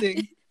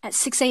enlisting. At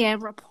 6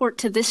 a.m., report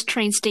to this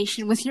train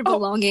station with your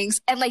belongings.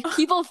 And like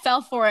people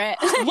fell for it.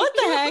 What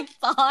the heck?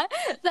 Thought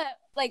that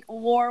like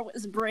war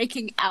was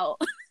breaking out.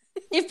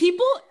 If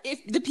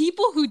the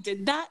people who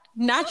did that,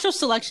 natural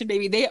selection,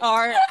 baby, they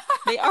are at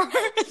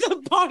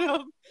the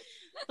bottom.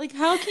 Like,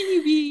 how can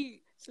you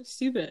be so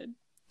stupid?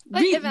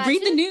 Like,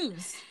 read the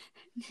news.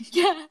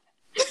 Yeah.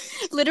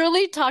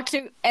 Literally talk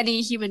to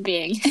any human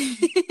being.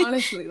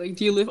 Honestly, like,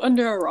 do you live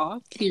under a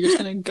rock? You're just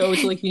gonna go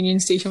to like Union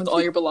Station with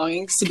all your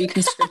belongings to be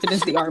conscripted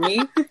into the army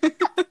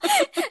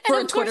for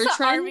a Twitter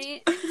trend.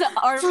 The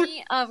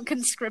army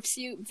conscripts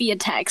you via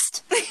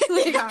text.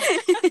 Yeah.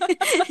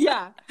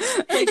 Yeah.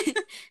 Like,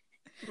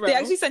 They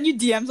actually send you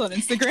DMs on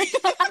Instagram.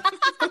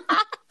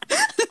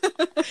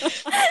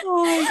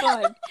 oh my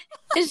god.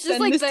 It's just Send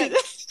like this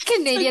the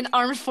Canadian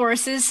Armed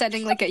Forces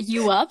sending like a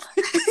you up.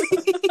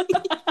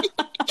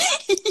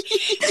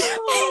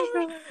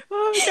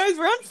 Oh, guys,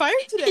 we're on fire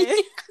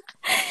today.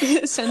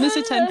 Send this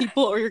to 10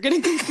 people or you're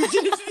getting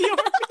conscripted into the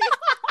army.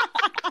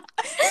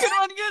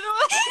 Good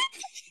one.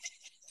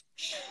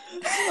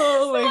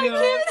 Oh my I god.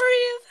 can't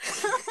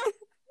breathe.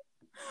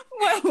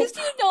 Wow. Because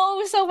you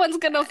know someone's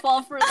gonna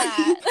fall for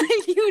that.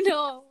 Like, you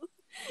know.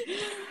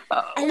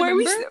 Why are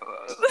we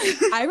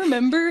I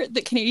remember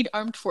the Canadian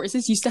Armed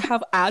Forces used to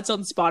have ads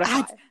on Spotify.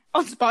 Ads?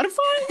 On Spotify?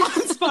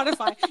 On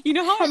Spotify. You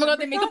know how Oh my god,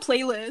 they make a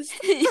playlist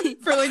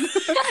for like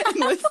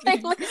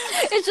listening.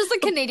 It's just the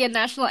Canadian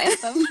national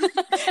anthem.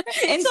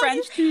 In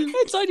French too.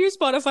 It's on your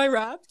Spotify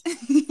Wrapped.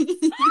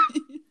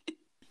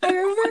 I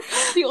remember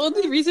the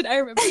only reason I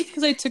remember is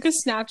because I took a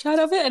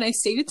Snapchat of it and I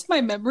saved it to my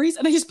memories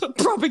and I just put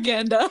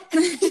propaganda.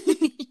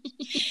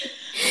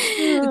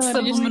 It's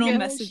subliminal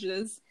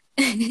messages.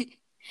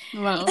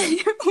 Wow.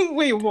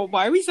 Wait, well,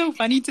 why are we so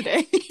funny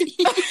today?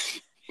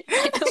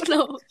 I don't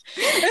know.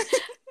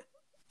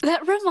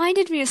 That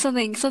reminded me of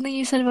something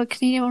you said about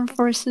Canadian Armed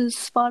Forces,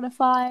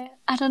 Spotify.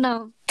 I don't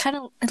know. Kind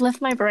of, it left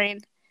my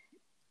brain.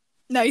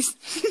 Nice.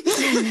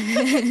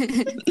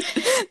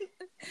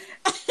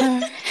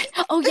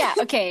 Oh yeah,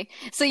 okay.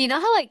 So you know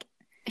how like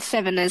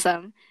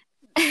feminism,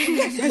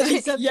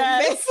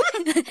 Yes.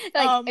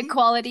 like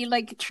equality,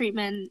 like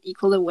treatment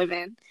equal to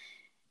women.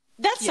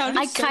 That sounded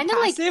I so kinda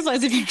like- passive,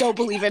 as if you don't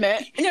believe in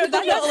it. No,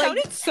 that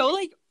sounded so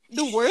like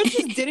the words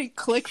just didn't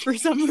click for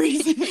some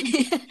reason.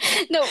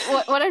 No,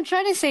 what I'm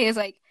trying to say is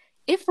like,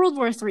 if World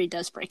War III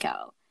does break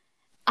out,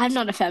 I'm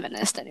not a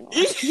feminist anymore.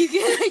 You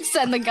can like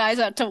send the guys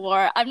out to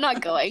war. I'm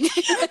not going.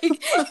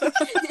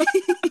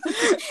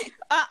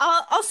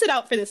 I'll sit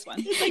out for this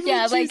one.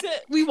 Yeah, like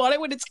We want it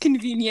when it's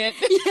convenient.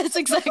 yes,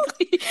 exactly.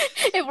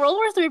 If World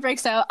War III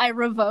breaks out, I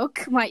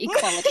revoke my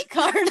equality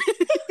card.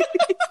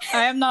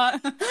 I am not.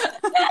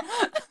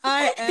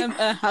 I am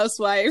a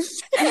housewife.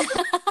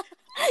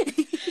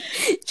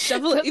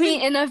 Shovel Put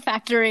me in a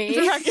factory.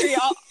 The factory,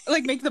 I'll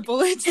like make the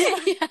bullets.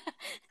 Yeah.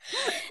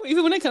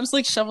 Even when it comes to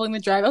like shoveling the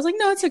drive, I was like,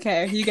 no, it's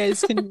okay. You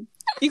guys can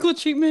equal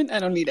treatment. I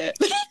don't need it.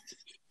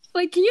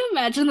 Like, can you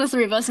imagine the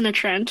three of us in a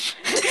trench?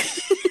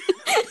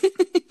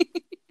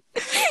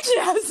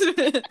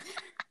 Jasmine.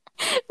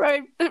 Roy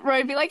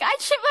would be like, I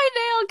chipped my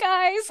nail,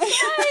 guys.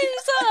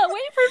 Guys,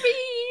 wait for me.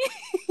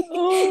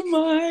 Oh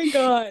my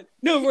god.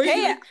 No, Roy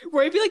Hey,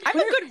 would be like, I'm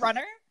a good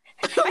runner.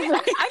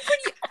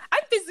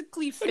 I'm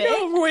physically fit.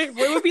 No, Roy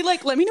would be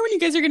like, let me know when you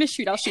guys are gonna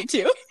shoot. I'll shoot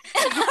too.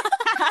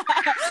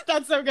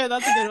 That's so good.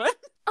 That's a good one.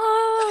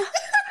 Oh,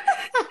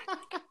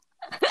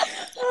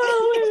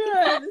 Oh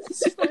my god,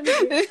 this is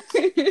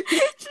funny.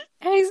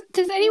 guys,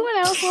 does anyone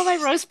else want my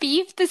roast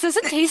beef? This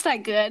doesn't taste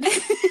that good.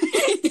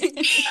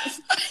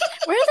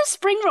 Where are the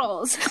spring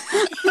rolls?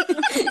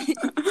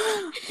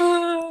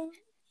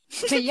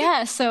 But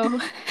yeah, so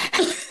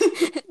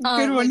Good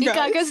one, Lady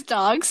guys. Gaga's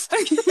dogs.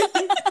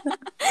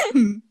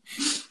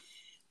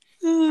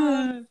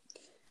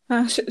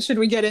 Should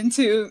we get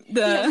into Yeah,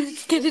 the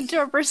let's get into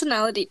our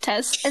personality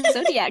tests and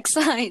zodiac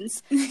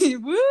signs.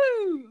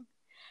 woo?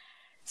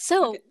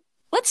 So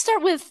let's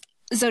start with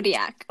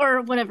zodiac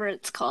or whatever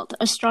it's called.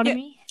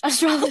 Astronomy,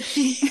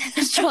 astrology,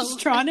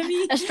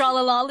 Astronomy,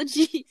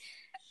 astrolology.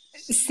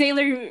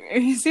 Sailor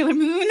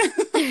Moon,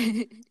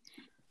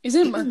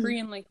 Isn't Mercury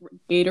in like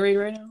Gatorade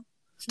right now?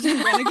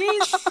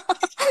 Renegade.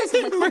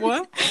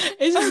 What?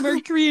 Isn't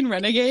Mercury in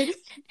Renegade?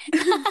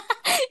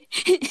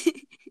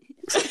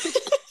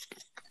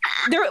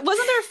 There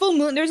wasn't there a full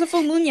moon. There was a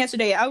full moon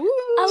yesterday.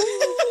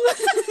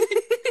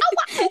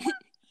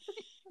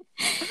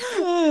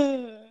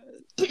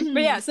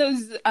 But yeah, so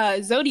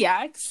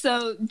zodiac.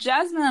 So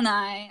Jasmine and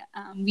I,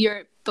 we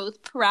are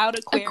both proud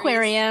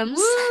Aquariums.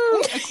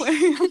 Woo!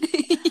 Aquarium.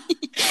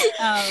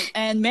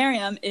 And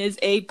Miriam is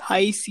a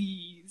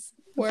Pisces.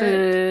 Boo.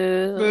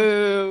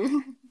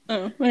 Boo.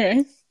 Oh,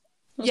 okay.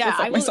 Yeah,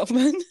 I myself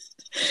then.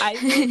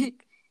 I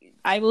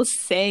I will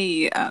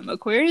say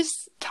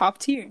Aquarius top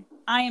tier.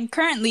 I am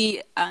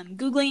currently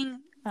Googling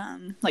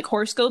like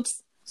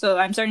horoscopes. So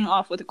I'm starting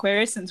off with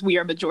Aquarius since we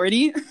are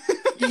majority.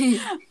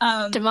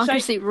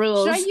 Democracy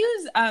rules. Should I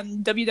use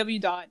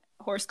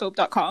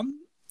www.horoscope.com?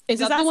 Is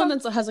that the one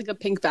that has like a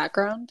pink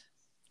background?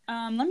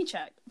 Let me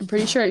check. I'm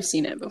pretty sure I've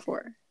seen it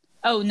before.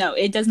 Oh no,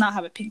 it does not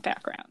have a pink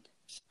background.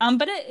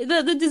 But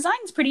the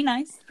design's pretty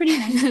nice. Pretty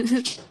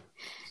nice.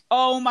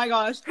 Oh my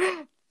gosh.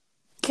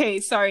 Okay,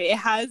 sorry. It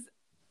has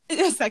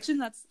a section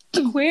that's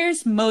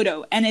Aquarius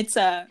Moto, and it's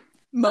a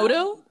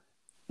Moto.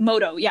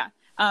 Moto, yeah.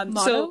 Motto?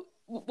 So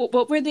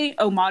what were they?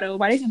 Oh, motto.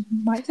 Why is it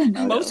Moto?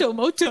 Moto.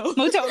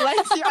 Like,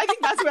 I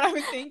think that's what I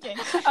was thinking.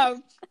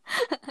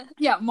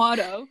 Yeah,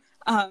 motto.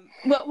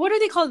 What are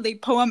they called? The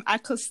poem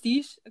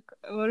acrostiche.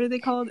 What are they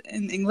called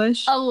in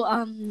English?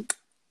 Oh,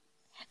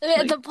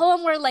 the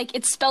poem where like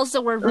it spells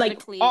the word like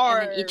vertically R,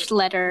 and then each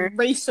letter.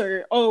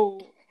 Racer.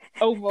 Oh,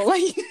 oval.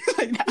 Like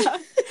that.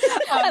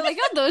 I like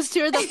how those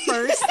two are the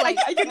first like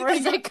I couldn't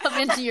words think that come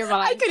into your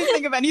I mind. couldn't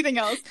think of anything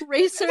else.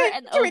 Racer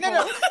and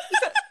oval.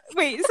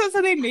 Wait, no.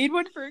 So they made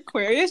one for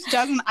Aquarius.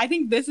 Jasmine, I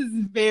think this is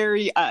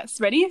very us.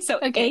 Ready? So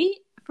Okay. A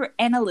for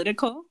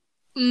analytical.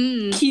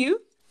 Mm. Q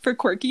for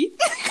quirky.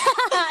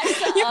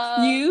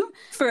 U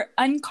for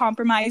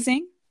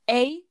uncompromising.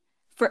 A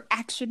for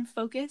action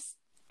focused.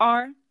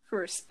 R for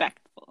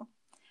respectful.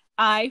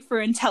 I for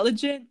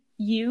intelligent.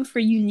 U for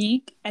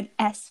unique. And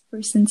S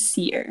for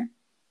sincere.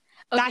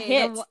 That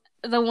hits.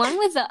 The one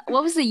with the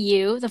what was the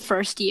U? The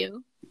first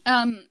U.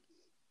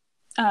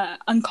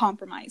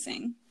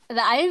 Uncompromising.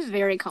 The I is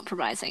very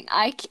compromising.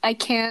 I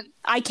can't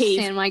I cave.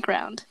 stand my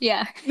ground.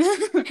 Yeah,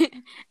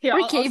 Here,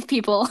 we're cave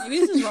people. Maybe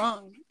this is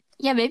wrong.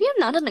 Yeah, maybe I'm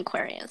not an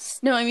Aquarius.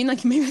 No, I mean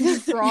like maybe the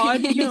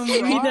fraud. Maybe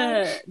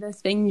fraud. the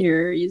thing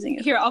you're using.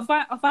 Is Here, I'll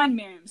find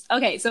Miriam's.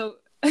 Okay, so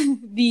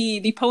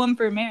the poem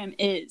for Miriam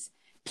is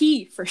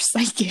P for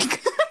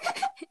psychic.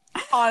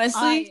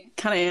 honestly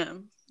kind of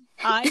am.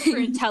 I for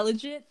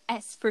intelligent,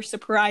 S for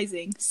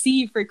surprising,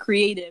 C for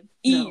creative,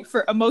 E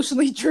for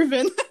emotionally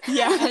driven,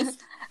 Yes.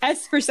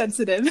 S for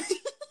sensitive.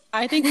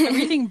 I think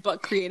everything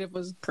but creative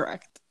was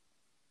correct.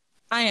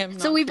 I am.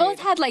 So we both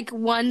had like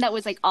one that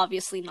was like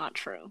obviously not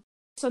true.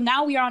 So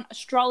now we are on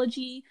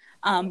astrology,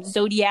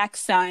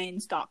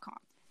 zodiacsigns.com.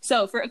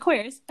 So for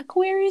Aquarius,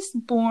 Aquarius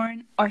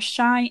born are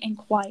shy and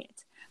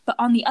quiet. But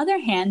on the other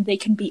hand, they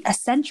can be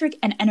eccentric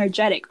and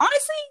energetic.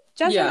 Honestly,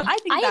 Jasmine, Yeah. I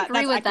think I that's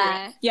agree with accurate.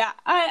 that. Yeah,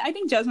 I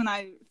think Jasmine and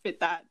I fit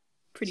that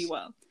pretty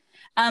well.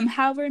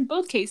 However, in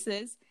both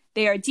cases,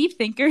 they are deep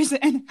thinkers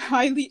and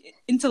highly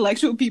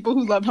intellectual people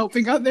who love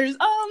helping others.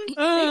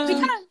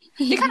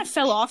 They kind of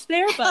fell off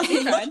there, but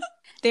they tried.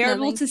 They are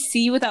able to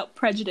see without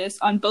prejudice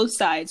on both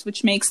sides,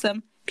 which makes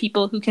them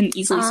people who can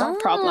easily solve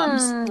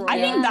problems. I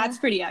think yeah. that's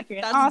pretty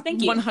accurate. That's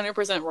Thank you.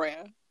 100%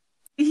 Roya.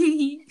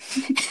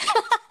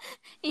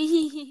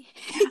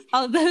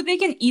 Although they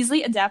can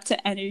easily adapt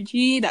to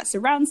energy that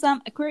surrounds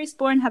them, Aquarius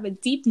born have a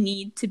deep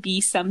need to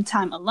be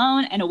sometime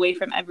alone and away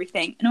from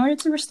everything in order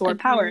to restore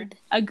power.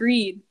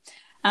 Agreed.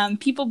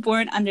 People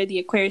born under the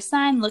Aquarius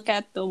sign look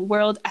at the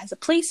world as a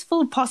place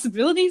full of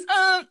possibilities.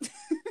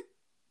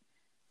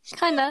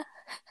 Kinda.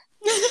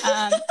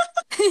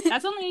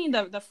 That's only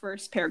the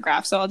first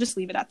paragraph, so I'll just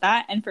leave it at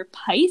that. And for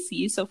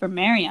Pisces, so for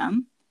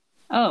Miriam,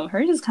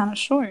 hers is kind of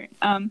short.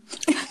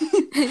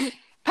 Pisces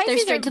They're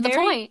straight to the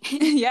point.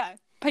 Yeah.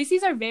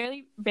 Pisces are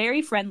very,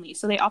 very friendly,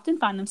 so they often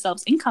find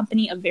themselves in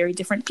company of very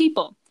different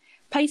people.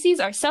 Pisces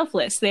are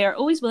selfless. They are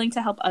always willing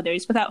to help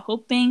others without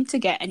hoping to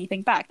get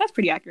anything back. That's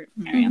pretty accurate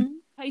for Miriam. Mm-hmm.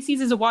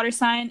 Pisces is a water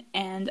sign,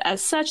 and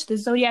as such, the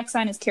zodiac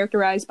sign is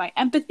characterized by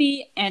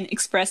empathy and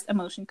expressed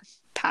emotion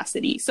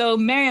capacity. So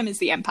Miriam is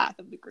the empath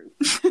of the group.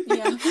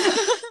 Yeah.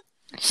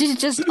 She's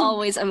just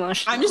always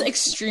emotional. I'm just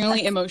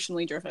extremely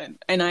emotionally driven,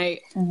 and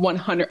I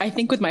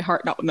think with my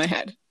heart, not with my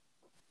head.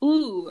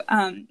 Ooh,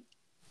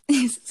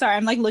 sorry,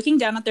 I'm like looking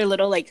down at their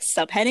little like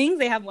subheadings.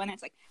 They have one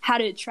that's like how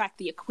to attract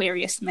the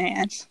Aquarius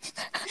man.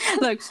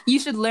 Look, you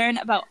should learn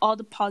about all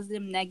the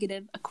positive,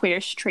 negative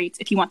Aquarius traits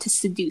if you want to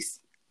seduce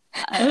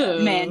a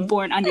man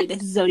born under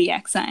this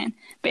zodiac sign.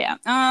 But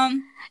yeah,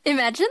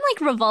 imagine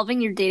like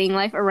revolving your dating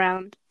life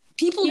around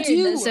People the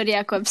do.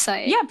 zodiac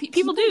website. yeah,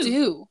 people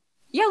do.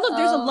 Yeah, look,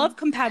 there's a Oh. love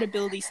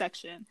compatibility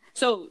section.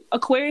 So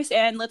Aquarius,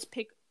 and let's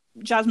pick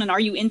Jasmine. Are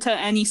you into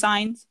any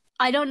signs?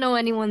 I don't know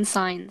anyone's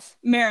signs.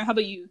 Mary, how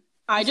about you?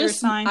 I Is there a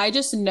sign?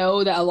 just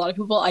know that a lot of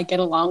people I get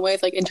along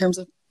with, like in terms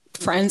of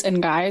friends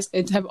and guys,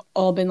 it have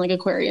all been like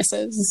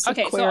Aquariuses.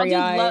 Okay, Aquarii.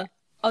 so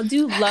I'll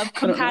do love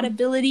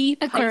compatibility,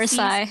 Aquarius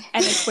Pisces,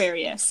 and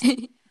Aquarius.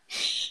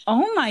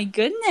 Oh my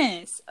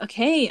goodness.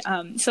 Okay,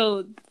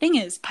 so the thing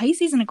is,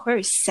 Pisces and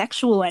Aquarius,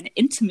 sexual and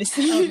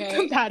intimacy Okay.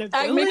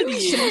 compatibility. Maybe we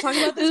shouldn't talk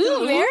about this.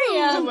 Ooh,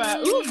 Miriam.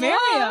 Ooh,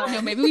 Miriam.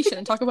 No, maybe we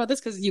shouldn't talk about this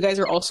because you guys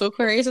are also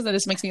Aquarius, and that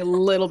just makes me a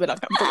little bit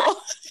uncomfortable.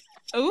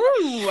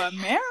 Ooh,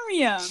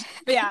 Miriam.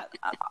 But yeah,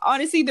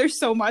 honestly, there's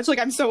so much. Like,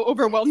 I'm so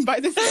overwhelmed by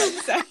this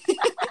website.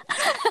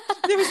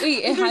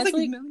 Wait, it has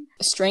like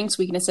strengths,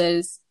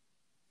 weaknesses,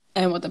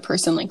 and what the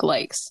person like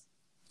likes.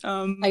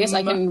 I guess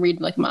I can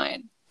read like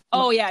mine.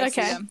 Oh yeah, I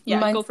see Okay. them. Yeah,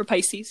 Mine- go for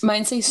Pisces.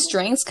 Mine say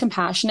strengths,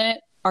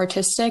 compassionate,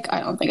 artistic. I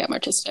don't think I'm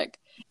artistic.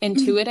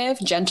 Intuitive,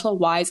 gentle,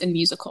 wise, and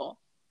musical.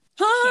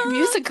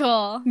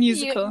 Musical.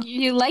 Musical.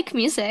 You like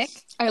music.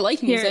 I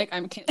like music.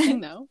 I can't sing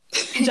though.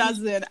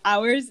 Jasmine,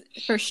 ours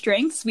for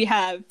strengths, we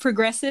have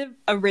progressive,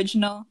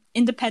 original,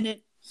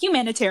 independent,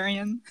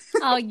 humanitarian.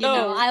 Oh,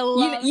 I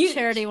love you-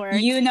 charity work.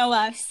 You know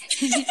us.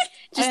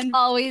 Just And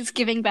always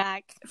giving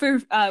back.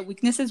 for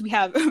weaknesses, we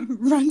have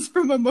runs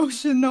from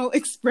emotional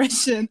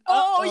expression.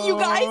 Oh, you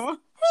guys,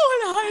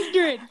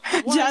 100.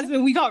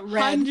 Jasmine, we got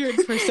red.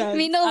 100%.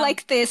 We don't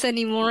like this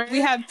anymore. We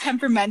have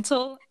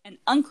temperamental and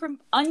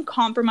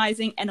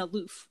uncompromising and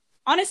aloof.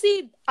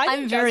 Honestly,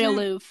 I'm very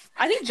aloof.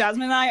 I think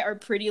Jasmine and I are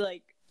pretty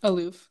like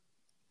Aloof.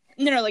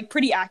 like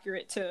pretty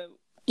accurate to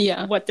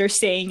Yeah. what they're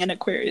saying in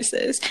Aquarius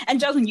is. And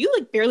Jasmine, you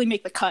like barely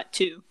make the cut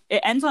too.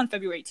 It ends on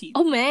February 18th.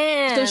 Oh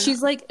man. So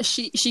she's like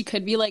she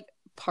could be like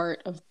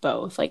part of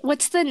both. Like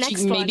What's the next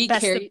she one? maybe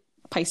Best carry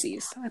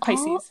Pisces.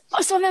 Pisces.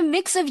 Oh, so I'm a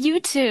mix of you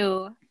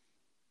two.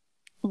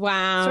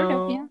 Wow. Sort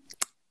of, yeah.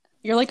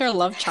 You're like our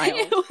love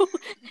child.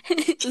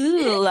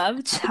 Ooh,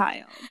 love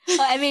child.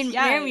 Well, I mean,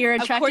 Yeah, Miriam, you're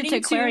attracted according to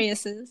to-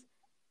 Aquariuses.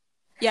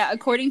 Yeah,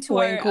 according to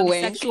Wink, our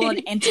wink. sexual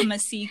and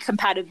intimacy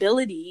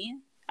compatibility,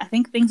 I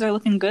think things are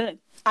looking good.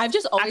 I've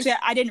just always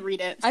Actually, I didn't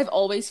read it. I've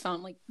always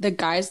found like the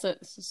guys that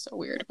this is so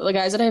weird, but the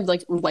guys that I've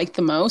like liked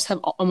the most have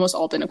almost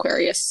all been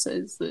Aquarius.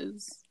 Because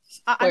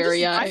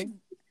you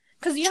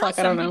know how Fuck,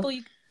 I don't some know.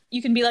 people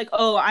you can be like,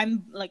 oh,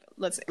 I'm like,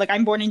 let's say, like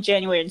I'm born in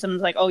January, and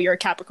someone's like, oh, you're a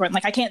Capricorn.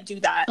 Like I can't do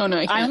that. Oh no,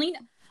 I can't.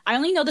 I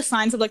only know the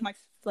signs of like my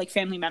like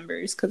family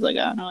members because like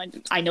I don't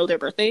know, I know their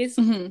birthdays.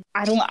 Mhm.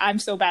 I'm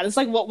so bad. It's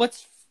like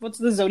what's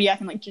the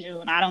zodiac in like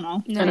June? I don't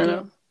know. No. I don't know.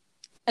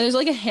 And there's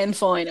like a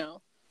handful I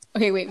know.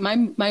 Okay, wait.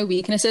 My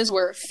weaknesses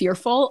were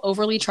fearful,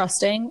 overly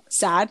trusting,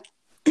 sad.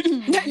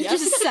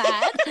 Just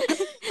sad.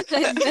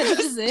 That's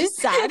just it.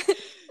 Sad.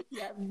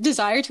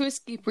 Desire to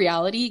escape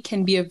reality,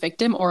 can be a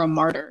victim or a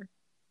martyr.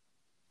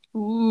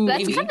 Ooh,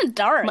 That's maybe. kind of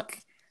dark.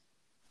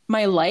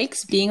 My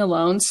likes, being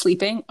alone,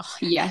 sleeping. Oh,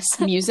 yes.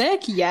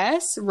 Music.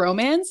 Yes.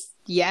 Romance.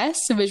 Yes.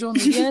 Visual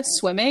media.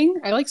 Swimming.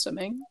 I like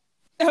swimming.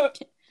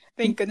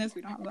 Thank goodness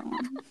we don't have that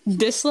one.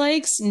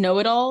 Dislikes,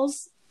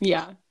 know-it-alls.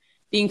 Yeah.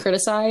 Being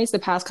criticized, the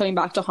past coming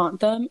back to haunt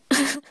them.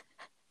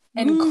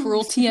 And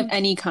cruelty of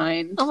any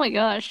kind. Oh my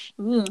gosh.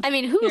 Ooh. I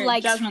mean, who Here,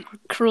 likes Jasmine.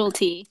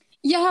 cruelty?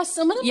 Yeah,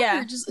 some of them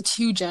Yeah. are just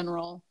too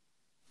general.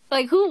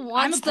 Like, who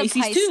wants I'm a the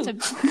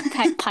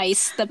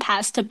Pisces the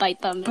past to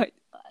bite them? But-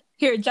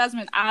 Here,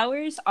 Jasmine,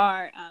 ours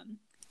are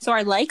so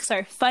our likes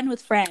are fun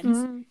with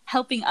friends,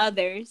 helping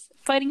others,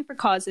 fighting for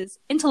causes,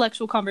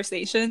 intellectual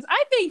conversations.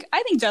 I think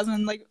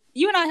Jasmine, like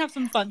you and I have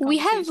some fun We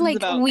conversations have, like,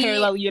 about we-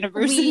 parallel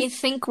universes. We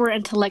think we're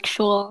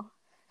intellectual.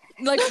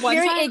 Like one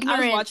very time I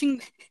ignorant. was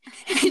watching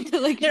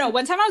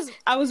one time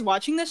I was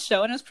watching this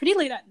show and it was pretty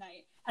late at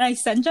night and I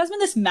sent Jasmine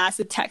this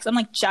massive text. I'm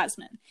like,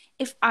 Jasmine,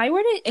 if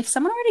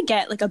someone were to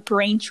get like a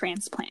brain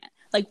transplant,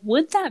 like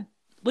would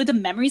the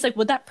memories, like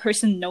would that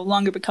person no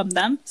longer become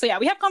them? So yeah,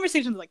 we have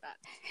conversations like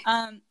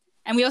that.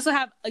 And we also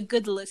have a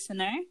good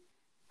listener.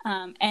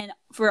 And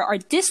for our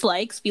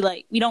dislikes,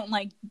 we don't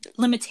like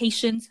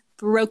limitations,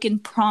 broken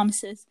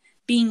promises,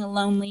 being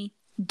lonely,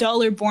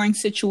 dull or boring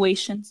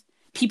situations,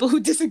 people who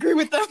disagree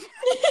with them.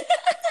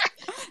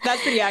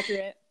 That's pretty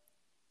accurate.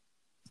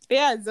 But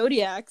yeah,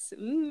 zodiacs.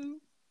 Ooh.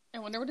 I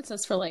wonder what it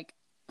says for like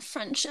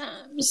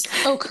friendships.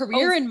 Oh,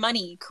 career and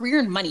money. Career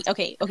and money.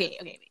 Okay.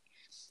 Wait.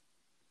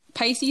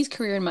 Pisces,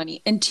 career and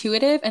money.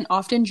 Intuitive and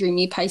often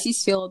dreamy,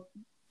 Pisces feel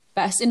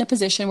best in a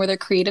position where their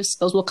creative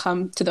skills will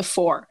come to the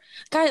fore.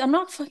 Guys, I'm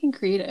not fucking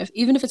creative,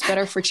 even if it's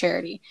better for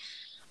charity.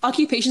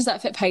 Occupations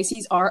that fit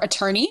Pisces are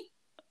attorney.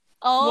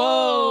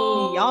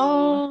 Oh,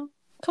 Y'all.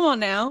 Come on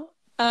now.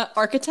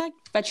 Architect,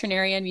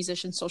 veterinarian,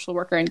 musician, social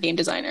worker, and game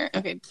designer.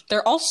 Okay,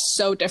 they're all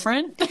so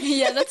different.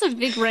 yeah, that's a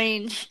big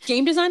range.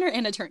 Game designer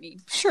and attorney.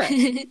 Sure.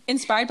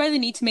 Inspired by the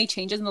need to make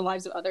changes in the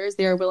lives of others,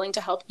 they are willing to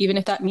help even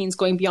if that means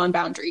going beyond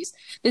boundaries.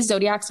 This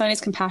zodiac sign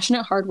is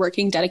compassionate,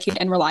 hardworking, dedicated,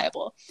 and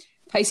reliable.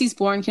 Pisces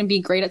born can be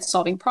great at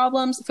solving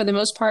problems. For the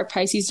most part,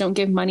 Pisces don't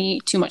give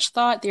money too much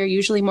thought. They are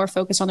usually more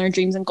focused on their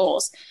dreams and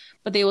goals,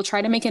 but they will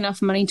try to make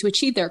enough money to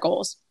achieve their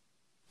goals.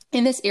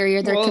 In this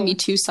area, there can be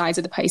two sides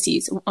of the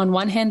Pisces. On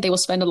one hand, they will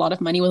spend a lot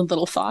of money with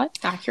little thought.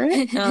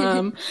 Accurate.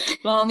 While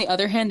on the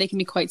other hand, they can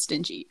be quite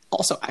stingy.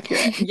 Also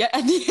accurate. Yet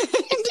at the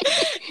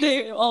end,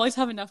 they always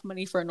have enough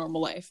money for a normal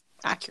life.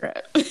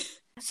 Accurate.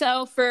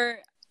 So for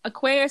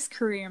Aquarius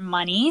career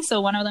money,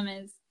 so one of them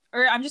is,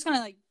 or I'm just gonna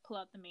like pull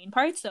out the main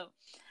part. So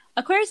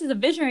Aquarius is a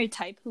visionary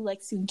type who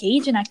likes to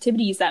engage in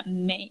activities that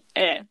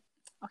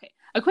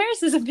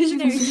Aquarius is a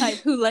visionary type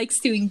who likes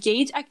to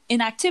engage in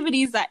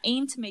activities that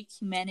aim to make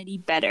humanity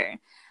better.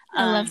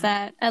 I love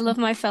that. I love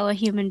my fellow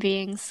human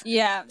beings.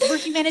 Yeah, we're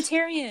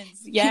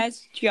humanitarians.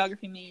 Yes,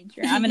 geography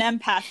major. I'm an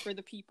empath for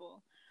the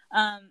people.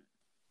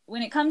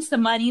 When it comes to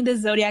money, the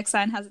zodiac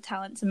sign has a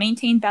talent to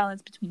maintain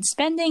balance between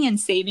spending and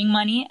saving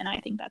money, and I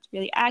think that's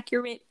really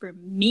accurate for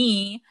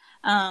me.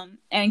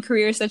 And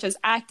careers such as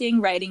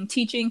acting, writing,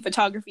 teaching,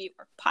 photography,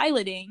 or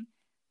piloting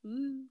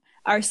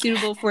are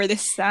suitable for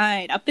this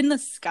sign. Up in the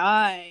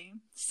sky.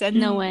 Send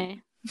No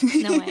way.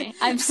 No way.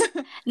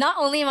 Not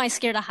only am I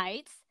scared of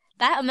heights,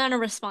 that amount of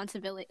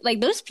responsibility.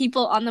 Like those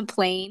people on the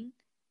plane,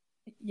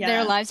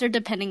 their lives are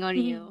depending on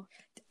you.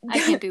 I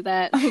can't do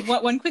that.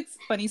 One quick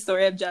funny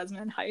story of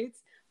Jasmine and Heights.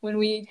 When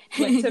we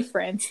went to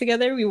France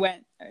together, we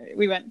went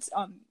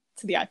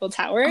to the Eiffel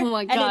Tower. Oh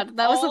my god,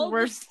 that was the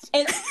worst.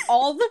 And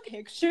all the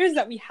pictures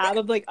that we have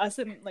of like us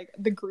and like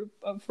the group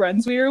of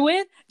friends we were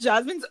with,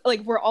 Jasmine's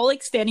like we're all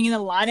like standing in a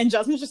line, and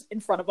Jasmine's just in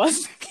front of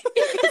us.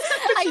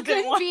 I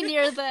couldn't be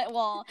near the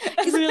wall.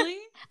 Really?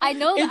 I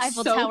know the It's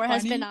Eiffel so Tower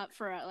has funny. been up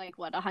for like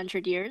what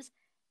 100 years.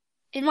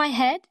 In my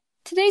head,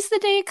 today's the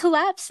day it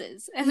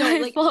collapses, and No, then I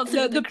like fall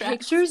through the cracks.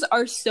 pictures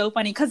are so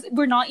funny because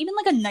we're not even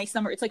like a nice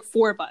number. It's like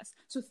 4 of us,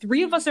 so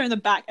 3 of us are in the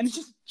back, and it's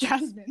just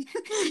Jasmine.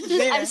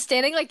 there. I'm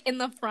standing like in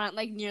the front,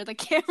 like near the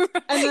camera.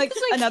 And like,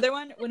 another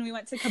one, when we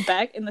went to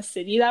Quebec in the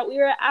city that we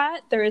were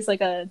at, there is like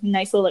a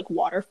nice little like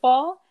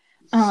waterfall.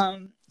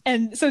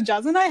 And so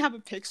Jasmine and I have a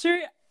picture.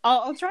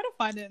 I'll try to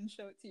find it and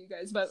show it to you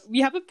guys. But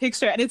we have a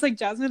picture, and it's like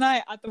Jasmine and I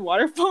at the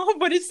waterfall,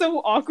 but it's so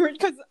awkward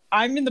because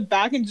I'm in the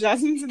back and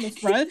Jasmine's in the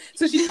front,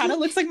 so she kind of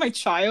looks like my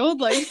child.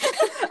 Like,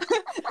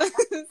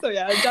 so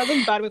yeah,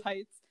 Jasmine's bad with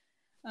heights.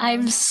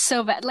 I'm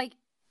so bad, like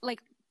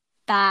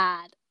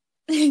bad.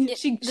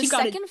 She The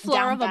got it second floor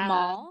down of a bad.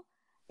 mall,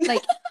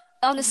 like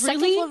on the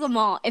second Really? floor of the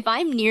mall, if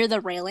I'm near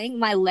the railing,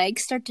 my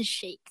legs start to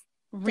shake.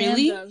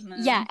 Really? Damn, Jasmine.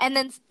 Yeah, and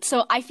then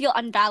so I feel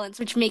unbalanced,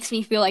 which makes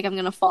me feel like I'm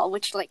gonna fall,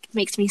 which like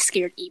makes me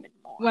scared even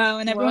more. Wow,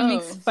 and everyone Whoa.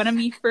 makes fun of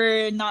me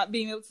for not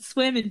being able to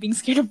swim and being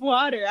scared of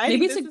water. I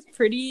Maybe think it's this is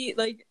pretty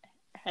like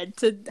head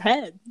to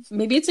head.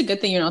 Maybe it's a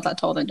good thing you're not that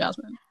tall then,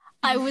 Jasmine.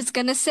 I was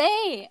gonna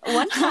say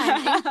one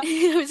time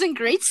I was in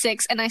grade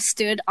 6 and I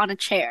stood on a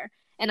chair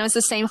and I was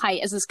the same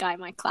height as this guy in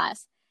my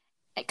class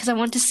because I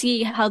wanted to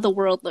see how the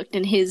world looked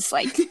in his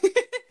like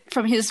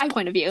from his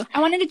point of view. I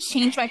wanted to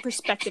change my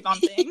perspective on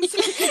things.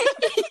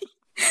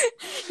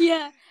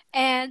 Yeah.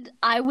 And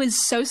I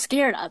was so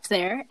scared up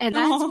there, and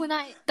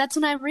that's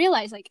when I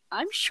realized like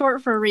I'm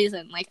short for a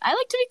reason. Like I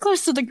like to be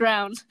close to the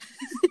ground.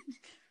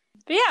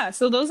 But yeah,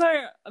 so those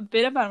are a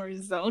bit about our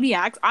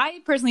zodiacs.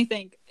 I personally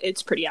think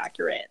it's pretty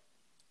accurate.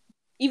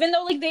 Even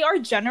though like they are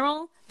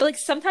general, but like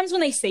sometimes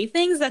when they say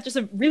things that just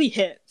really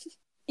hit.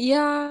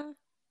 Yeah.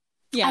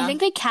 Yeah. I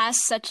think they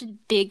cast such a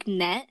big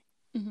net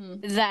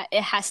Mhm. that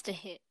it has to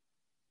hit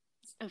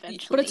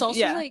eventually. But it's also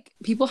Yeah. like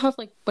people have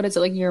like what is it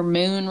like your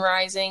moon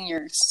rising,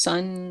 your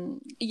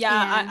sun. Yeah,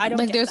 Yeah. I don't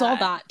like get there's that. all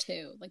that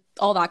too. Like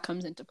all that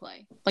comes into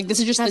play. Like this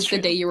is just That's the true.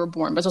 day you were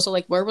born, but it's also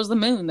like where was the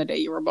moon the day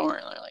you were born,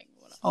 or like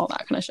all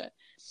that kind of shit.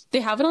 They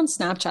have it on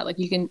Snapchat. Like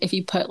you can if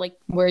you put like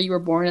where you were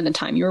born and the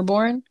time you were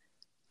born,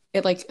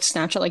 it like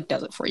Snapchat like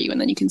does it for you, and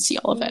then you can see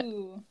all of it.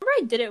 Ooh. I remember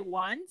I did it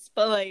once,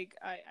 but like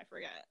I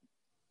forget.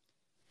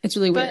 It's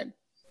really But- weird.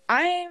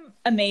 I'm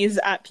amazed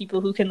at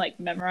people who can like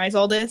memorize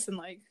all this and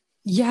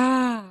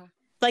Yeah.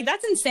 like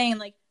that's insane.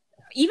 Like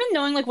even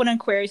knowing like what an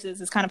Aquarius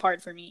is kind of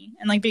hard for me,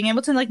 and like being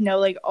able to like know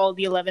like all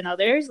the 11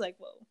 others, like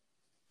whoa.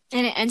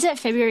 And it ends at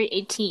February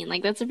 18.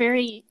 Like that's a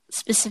very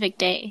specific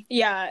day.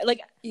 Yeah, like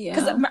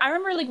because Yeah. I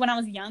remember like when I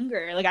was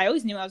younger, like I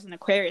always knew I was an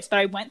Aquarius, but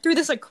I went through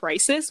this like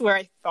crisis where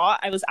I thought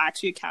I was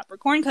actually a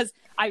Capricorn because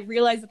I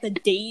realized that the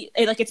date,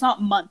 like it's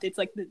not month, it's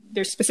like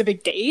there's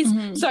specific days.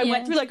 Mhm. So I Yeah.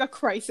 went through like a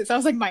crisis. I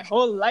was like, my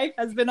whole life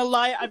has been a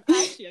lie. I'm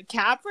actually a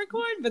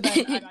Capricorn, but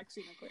then I'm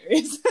actually an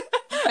Aquarius.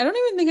 I don't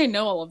even think I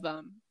know all of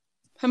them.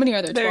 How many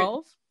are there? There-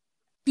 12?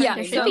 Yeah,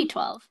 There so- should be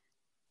 12.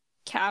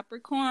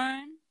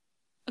 Capricorn,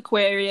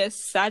 Aquarius,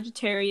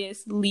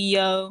 Sagittarius,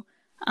 Leo,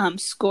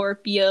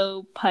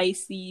 Scorpio,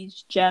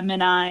 Pisces,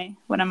 Gemini.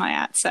 What am I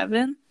at?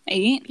 7,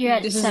 8? You're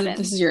at This 7.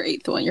 is your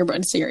 8th one. You're about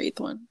to say your 8th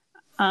one.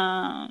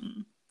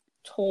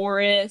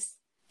 Taurus,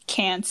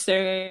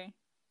 Cancer.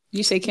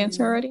 You say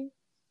Cancer already?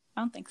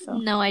 I don't think so.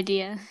 No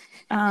idea.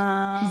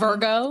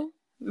 Virgo?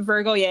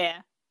 Virgo,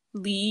 yeah.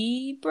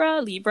 Libra.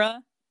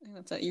 I think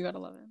that's it. You got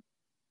 11.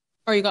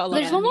 Or you got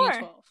 11. There's one You need more.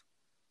 12.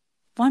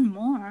 One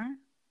more.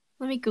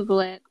 Let me Google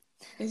it.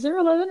 Is there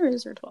 11 or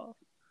is there 12?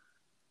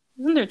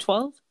 Isn't there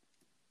 12?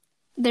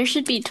 There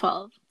should be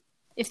 12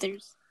 if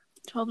there's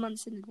 12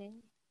 months in a day.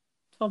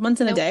 12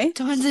 months in a Nope, day?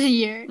 12 months in a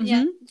year. Mhm.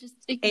 Yeah. Just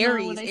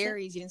ignore what I said.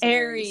 Aries. You didn't say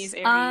Aries.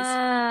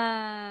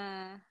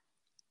 Ah.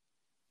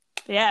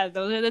 Yeah,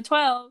 those are the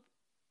 12.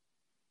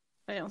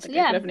 I don't think So,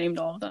 yeah. I could have named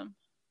all of them.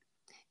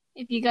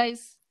 If you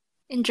guys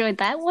enjoyed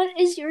that, what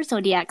is your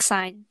zodiac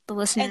sign, the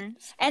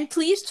listeners? And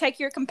please check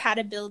your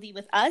compatibility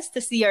with us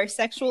to see our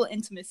sexual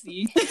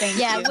intimacy. Thank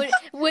Yeah, you.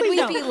 would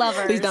we be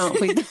lovers? Please don't.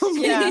 Please don't.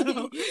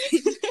 Yeah.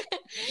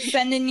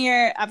 Send in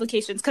your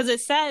applications because it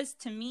says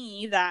to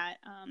me that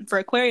for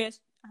Aquarius,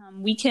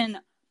 we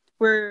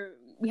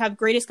have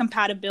greatest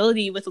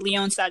compatibility with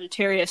Leo and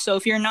Sagittarius. So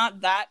if you're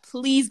not that,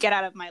 please get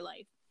out of my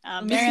life.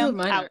 Let me see what Miriam,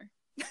 mine out.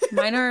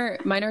 are.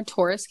 Mine are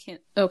Taurus.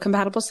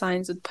 Compatible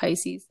signs with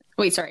Pisces.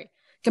 Wait, sorry.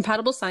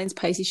 Compatible signs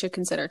Pisces should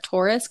consider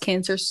Taurus,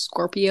 Cancer,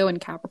 Scorpio, and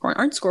Capricorn.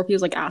 Aren't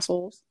Scorpios like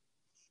assholes?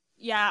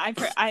 Yeah, I've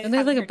heard. I Don't they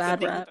have, like, haven't a heard bad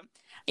good things rap? about them.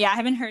 Yeah, I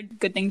haven't heard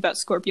good things about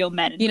Scorpio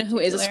men. in You know who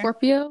is a particular.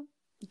 Scorpio?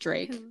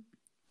 Drake.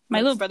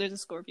 My little brother's a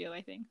Scorpio,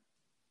 I think.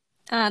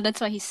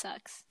 That's why he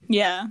sucks.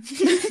 Yeah.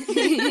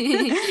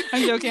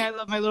 I'm joking. I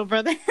love my little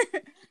brother.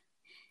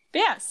 But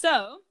yeah,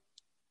 so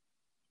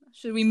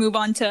should we move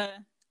on to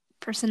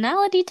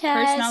Personality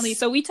test. personality?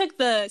 So we took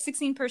the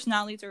 16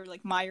 personalities, or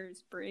like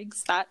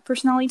Myers-Briggs, that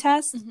personality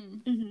test,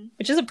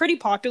 which is a pretty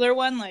popular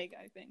one, like,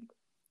 I think.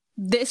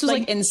 This was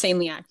like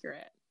insanely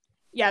accurate.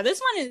 Yeah,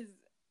 this one is,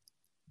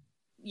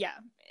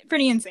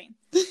 pretty insane.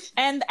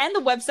 and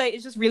the website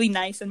is just really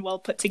nice and well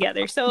put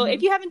together. So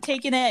if you haven't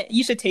taken it,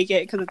 you should take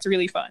it because it's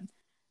really fun.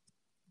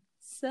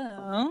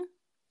 So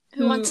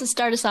Who wants to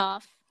start us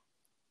off?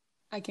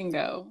 I can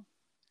go.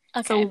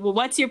 Okay. So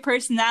what's your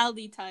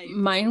personality type?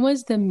 Mine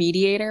was the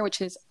mediator,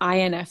 which is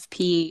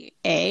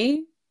INFPA.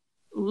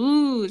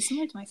 Ooh,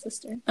 similar to my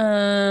sister.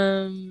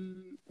 Oh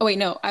wait,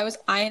 no, I was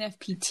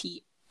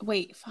INFPT.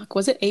 Wait, fuck,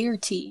 was it A or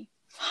T?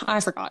 I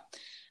forgot.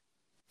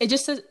 It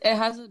just says it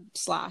has a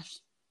slash.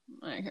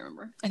 I can't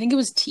remember. I think it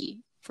was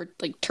T for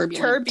like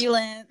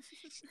turbulent.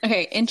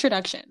 Okay,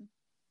 introduction.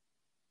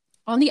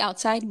 On the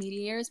outside,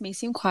 mediators may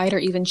seem quiet or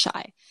even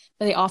shy,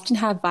 but they often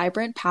have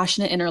vibrant,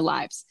 passionate inner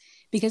lives.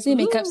 Because they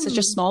make up such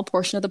a small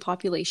portion of the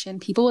population,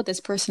 people with this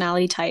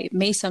personality type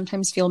may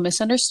sometimes feel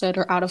misunderstood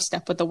or out of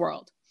step with the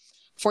world.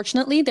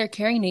 Fortunately, their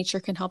caring nature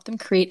can help them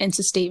create and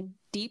sustain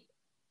deep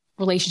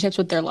relationships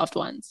with their loved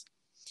ones.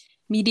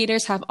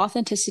 Mediators have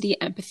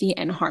authenticity, empathy,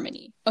 and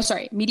harmony.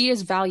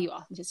 Mediators value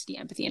authenticity,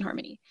 empathy, and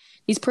harmony.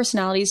 These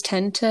personalities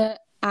tend to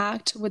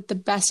act with the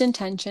best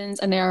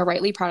intentions, and they are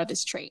rightly proud of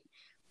this trait.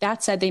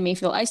 That said, they may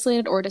feel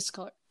isolated or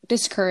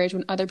discouraged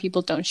when other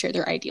people don't share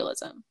their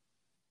idealism.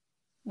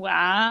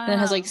 Wow. And it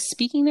has like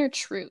speaking their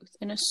truth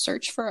in a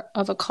search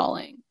of a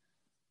calling.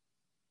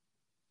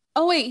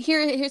 Oh wait,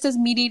 here it says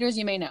mediators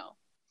you may know.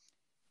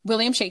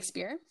 William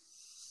Shakespeare.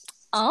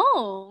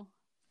 Oh.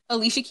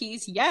 Alicia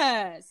Keys,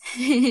 yes.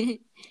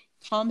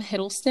 Tom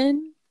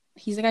Hiddleston.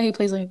 He's the guy who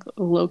plays like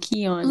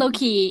Loki on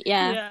Loki,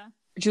 yeah.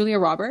 Julia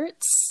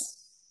Roberts.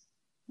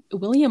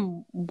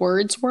 William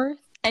Wordsworth.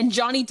 And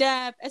Johnny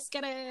Depp. Let's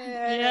get it.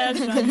 Yeah,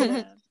 Johnny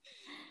Depp.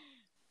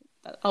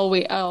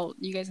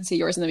 You guys can see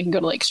yours, and then we can go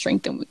to like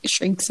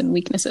strengths and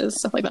weaknesses,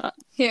 stuff like that.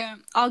 Here,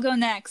 I'll go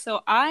next.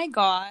 So I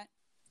got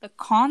the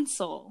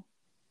console.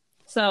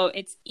 So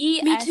it's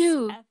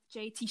ESFJT.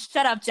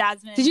 Shut up,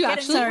 Jasmine. Did you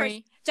actually?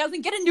 Sorry.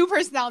 Jasmine, get a new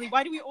personality.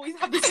 Why do we always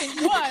have the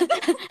same one?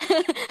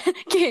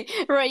 Okay,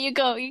 right, you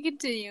go. You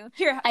continue.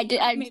 Here,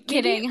 I'm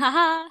kidding.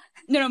 Haha.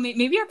 No,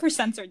 maybe our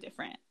percents are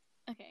different.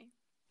 Okay.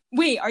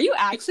 Wait, are you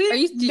actually? Are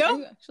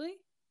you actually?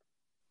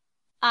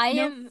 I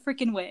No am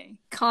freaking way.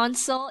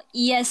 console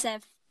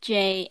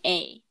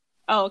ESFJA.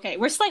 Oh, okay.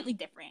 We're slightly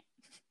different.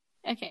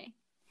 Okay.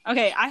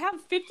 Okay, I have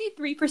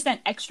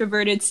 53%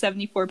 extroverted,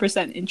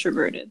 74%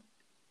 introverted.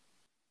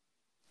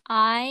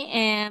 I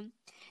am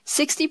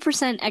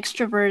 60%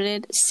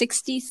 extroverted,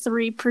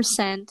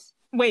 63%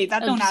 Wait,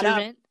 that don't add up.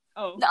 observant.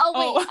 Oh.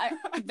 Oh,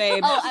 wait.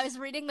 Babe. I was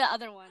reading the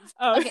other ones.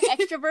 Oh. Okay,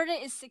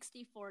 extroverted is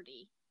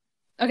 60-40.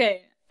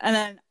 Okay, and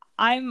then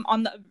I'm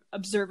on the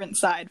observant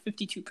side,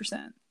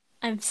 52%.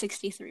 I'm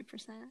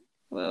 63%.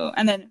 Whoa.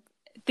 And then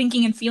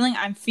thinking and feeling,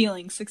 I'm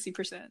feeling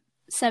 60%.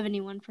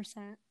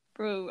 71%.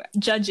 Bro,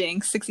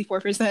 judging,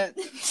 64%.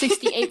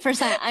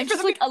 68%. I'm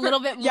just like a little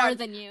bit more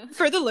than you.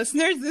 For the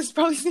listeners, this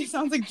probably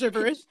sounds like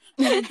gibberish.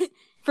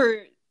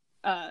 For,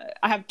 I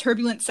have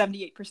turbulent,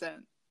 78%.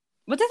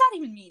 What does that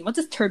even mean? What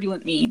does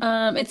turbulent mean?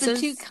 It's the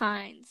two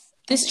kinds.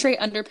 This trait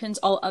underpins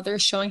all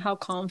others, showing how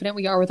confident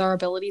we are with our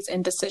abilities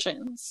and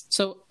decisions.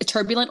 So,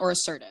 turbulent or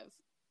assertive?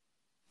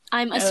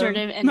 I'm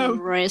assertive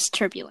and Roy is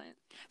turbulent.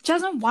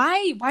 Jasmine,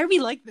 why are we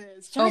like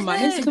this? Jasmine. Oh,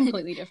 mine is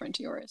completely different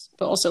to yours.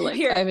 But also, like,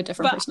 I have a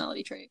different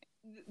personality trait.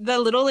 The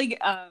little, like,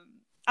 at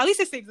least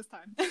I saved this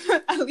time.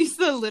 At least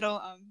the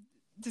little,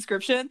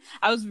 description.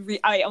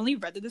 I only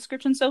read the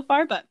description so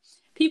far, but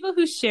people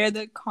who share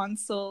the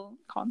console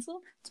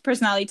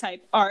personality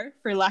type are,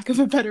 for lack of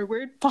a better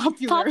word,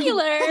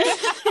 popular.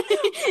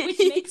 Which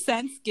makes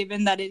sense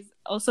given that is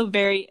also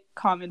very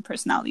common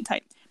personality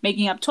type,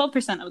 making up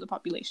 12% of the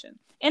population.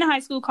 In high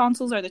school,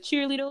 consoles are the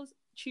cheerleaders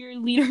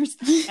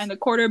and the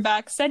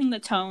quarterback, setting the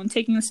tone,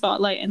 taking the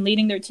spotlight, and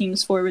leading their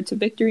teams forward to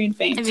victory and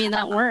fame. I mean,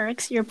 that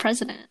works. You're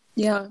president.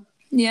 Yeah.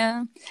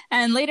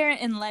 And later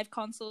in life,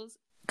 consoles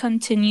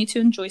continue to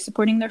enjoy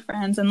supporting their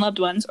friends and loved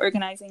ones,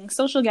 organizing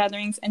social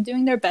gatherings, and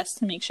doing their best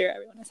to make sure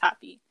everyone is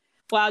happy.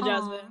 Wow,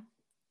 Jasmine.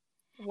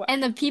 Wow.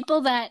 And the people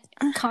that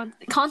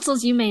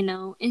consoles you may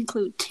know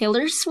include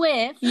Taylor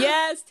Swift.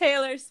 Yes,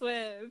 Taylor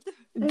Swift.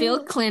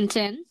 Bill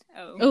Clinton.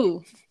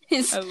 Oh.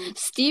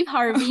 Steve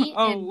Harvey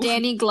and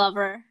Danny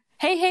Glover.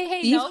 Hey,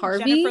 Steve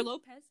Harvey?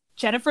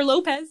 Jennifer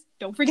Lopez.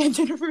 Don't forget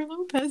Jennifer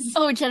Lopez.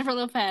 Oh, Jennifer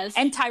Lopez.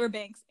 And Tyra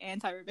Banks.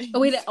 Oh,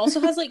 wait, it also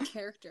has, like,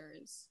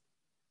 characters.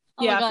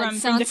 Oh my God,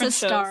 from different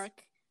Stark.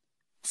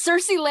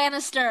 Cersei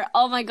Lannister.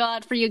 Oh my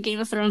God, for you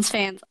Game of Thrones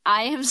fans.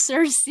 I am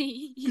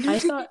Cersei. I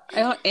thought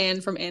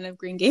Anne from Anne of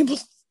Green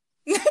Gables.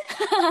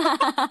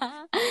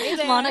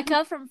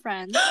 Monica from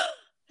Friends.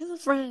 I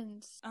love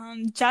Friends.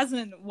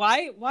 Jasmine,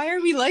 why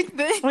are we like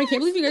this? Oh, I can't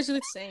believe you guys are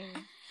the same.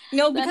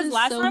 No, That because is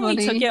last so time we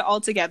funny. took it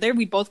all together,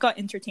 we both got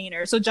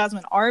entertainer. So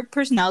Jasmine, our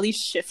personalities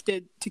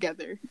shifted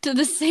together. To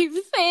the same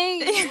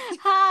thing.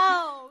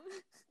 How?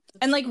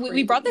 And like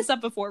we brought this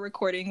up before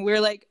recording. We were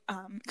like,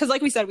 because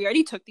like we said, we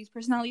already took these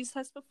personalities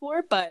tests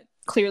before, but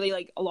clearly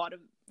like a lot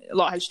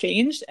has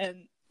changed.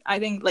 And I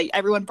think like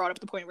everyone brought up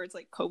the point where it's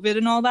like COVID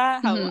and all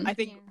that. How Mhm. I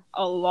think Yeah.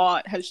 a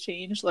lot has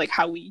changed, like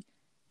how we,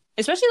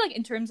 especially like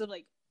in terms of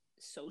like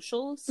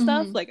social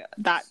stuff, Mhm. like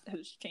that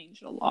has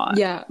changed a lot.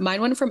 Yeah,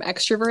 mine went from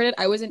extroverted.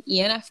 I was an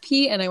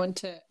ENFP and I went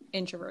to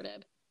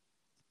introverted.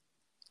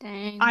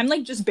 Dang. I'm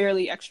like just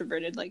barely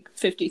extroverted, like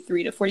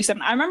 53 to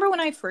 47. I remember when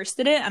I first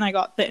did it and I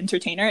got the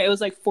entertainer, it was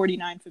like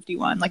 49,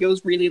 51. Like it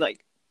was really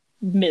like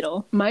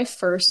middle. My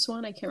first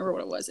one, I can't remember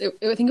what it was.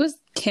 I think it was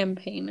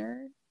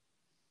campaigner.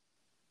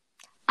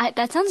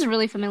 That sounds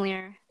really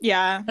familiar.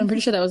 Yeah. I'm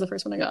pretty sure that was the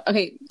first one I got.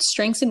 Okay,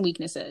 strengths and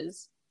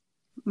weaknesses.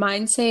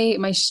 Mine say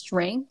my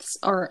strengths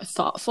are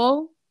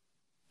thoughtful,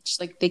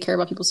 just like they care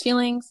about people's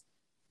feelings,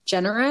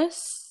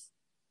 generous,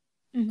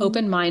 Mhm.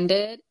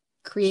 open-minded,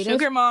 creative.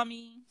 Sugar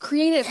mommy.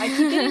 Creative. I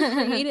keep getting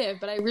creative,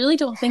 but I really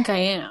don't think I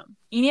am.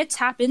 You need to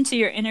tap into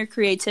your inner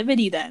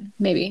creativity then.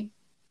 Maybe.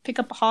 Pick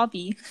up a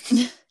hobby.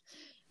 It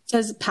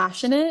says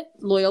passionate,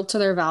 loyal to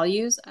their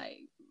values.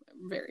 I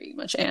very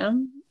much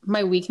am.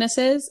 My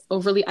weaknesses,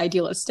 overly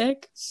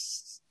idealistic.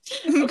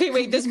 Okay,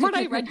 wait, this part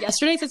I read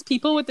yesterday says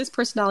people with this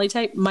personality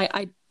type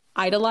might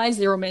idolize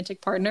their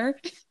romantic partner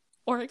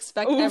or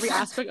expect Oof. every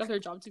aspect of their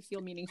job to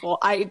feel meaningful.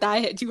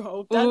 That hit too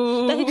home. That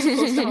hit too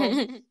close to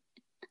home.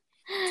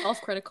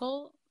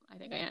 Self-critical, I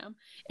think I am.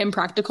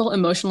 Impractical,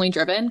 emotionally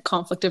driven,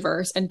 conflict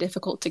averse, and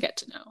difficult to get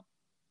to know.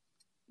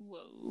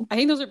 Whoa. I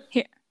think those are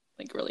Here.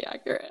 like really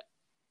accurate.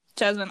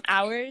 Jasmine,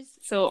 ours.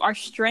 So our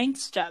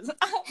strengths, Jasmine.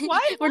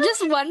 Why? We're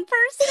just one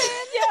person.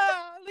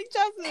 Yeah, like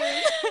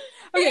Jasmine.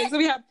 Okay, so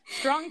we have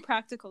strong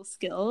practical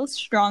skills,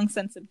 strong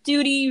sense of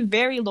duty,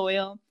 very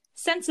loyal,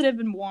 sensitive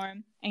and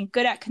warm, and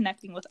good at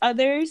connecting with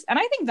others. And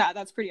I think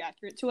that's pretty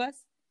accurate to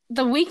us.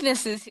 The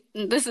weaknesses.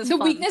 This is The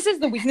fun.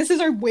 weaknesses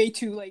are way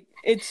too like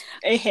it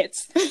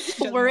hits.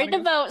 Jasmine, Worried wanna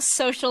go? about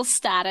social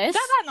status.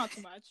 that not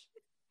too much.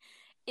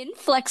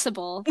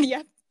 Inflexible.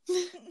 Yeah,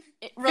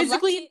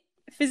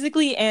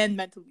 physically and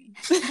mentally.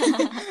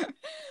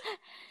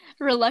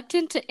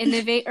 Reluctant to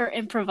innovate or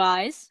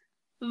improvise.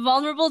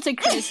 Vulnerable to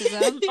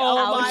criticism.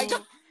 Oh my Ouch.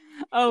 God.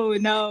 Oh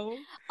no.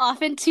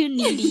 Often too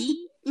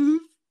needy.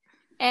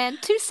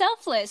 And too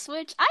selfless,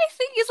 which I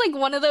think is like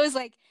one of those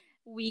like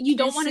weaknesses You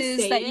don't wanna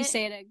say that you it.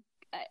 say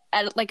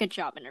at like a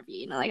job interview.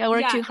 You know, like I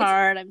work Yeah, too it's-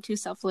 hard. I'm too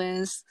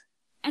selfless.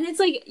 And it's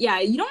like, yeah,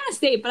 you don't want to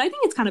say it, but I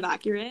think it's kind of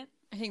accurate.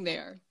 I think they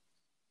are.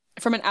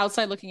 From an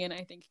outside looking in,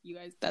 I think you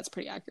guys that's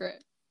pretty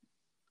accurate.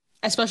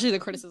 Especially the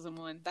criticism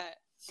one. That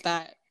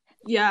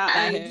Yeah. That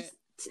I hit.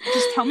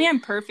 just tell me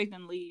I'm perfect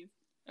and leave.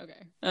 Okay.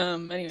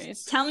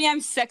 Anyways. Tell me I'm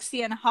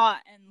sexy and hot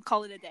and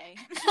call it a day.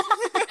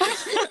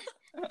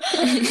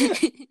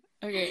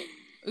 Okay.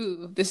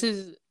 Ooh, this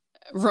is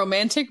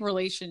romantic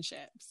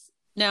relationships.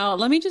 Now,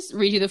 let me just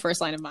read you the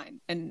first line of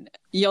mine, and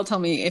you'll tell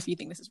me if you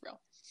think this is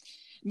real.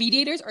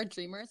 Mediators are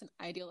dreamers and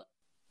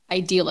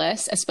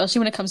idealists, especially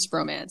when it comes to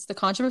romance. The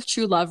concept of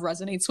true love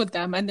resonates with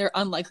them, and they're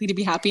unlikely to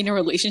be happy in a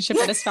relationship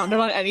that is founded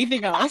on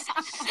anything else.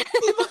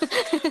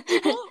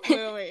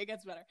 Wait, it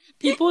gets better.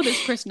 People with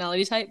this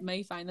personality type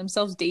may find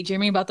themselves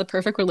daydreaming about the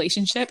perfect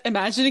relationship,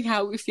 imagining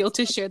how it would feel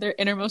to share their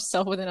innermost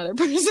self with another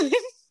person.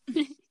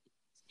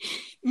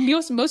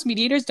 Most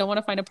mediators don't want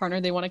to find a partner,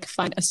 they want to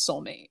find a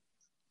soulmate.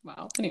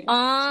 Wow. Anyway.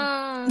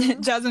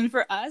 Jasmine,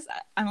 for us,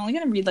 I'm only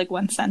gonna read like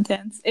one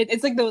sentence.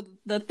 It's like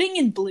the thing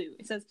in blue.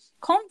 It says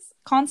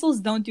consuls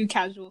don't do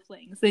casual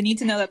flings. They need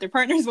to know that their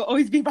partners will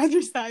always be by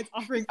their sides,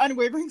 offering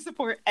unwavering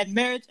support, and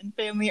marriage and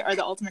family are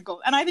the ultimate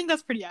goal. And I think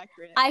that's pretty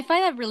accurate. I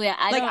find that really.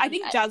 I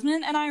think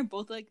Jasmine and I are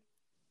both like,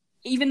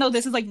 even though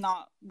this is like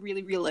not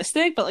really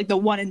realistic, but like the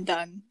one and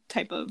done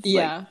type of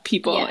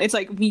people. Yeah. It's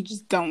like we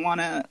just don't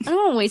want to. I don't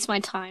want to waste my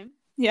time.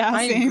 Yeah,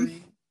 I same.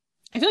 agree.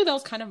 I feel like that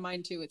was kind of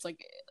mine too. It's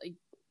like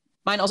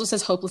mine also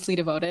says hopelessly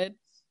devoted.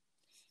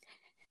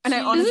 And I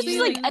This honestly is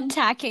like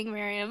attacking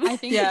Miriam. I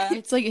think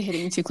it's like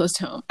hitting too close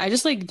to home. I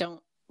just like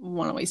don't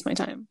want to waste my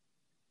time.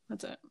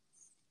 That's it.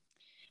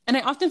 And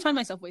I often find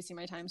myself wasting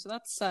my time, so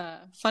that's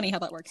funny how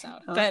that works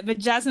out. Huh? But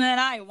Jasmine and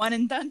I, one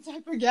and done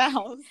type of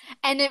gals.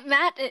 And it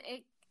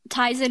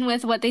ties in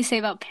with what they say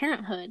about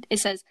parenthood. It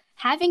says,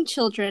 having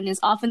children is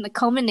often the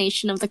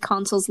culmination of the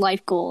consul's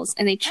life goals,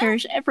 and they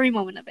cherish every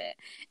moment of it.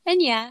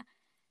 And yeah,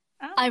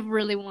 I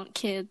really want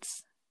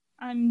kids.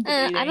 I'm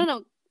debating. I don't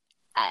know.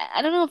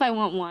 I don't know if I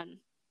want one.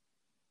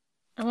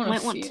 I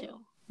Might want to.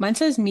 Mine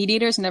says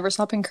mediators never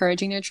stop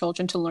encouraging their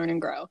children to learn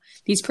and grow.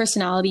 These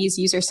personalities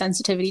use their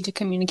sensitivity to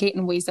communicate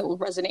in ways that will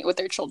resonate with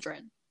their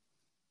children.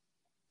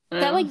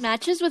 That like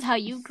matches with how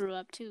you grew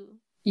up too.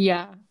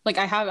 Yeah. Like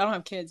I don't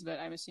have kids, but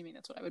I'm assuming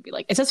that's what I would be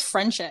like. It says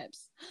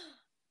friendships.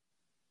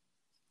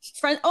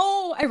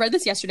 I read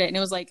this yesterday and it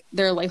was like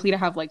they're likely to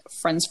have like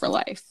friends for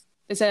life.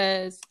 It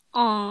says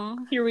Aw.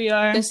 Here we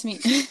are. this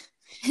means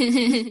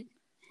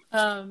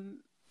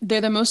they're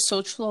the most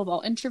social of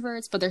all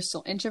introverts, but they're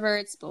still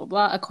introverts, blah, blah,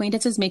 blah.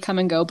 Acquaintances may come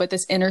and go, but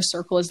this inner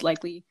circle is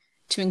likely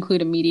to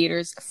include a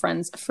mediator's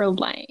friends for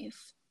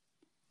life.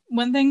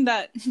 One thing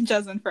that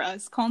doesn't for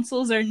us,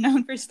 consuls are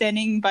known for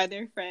standing by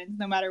their friends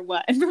no matter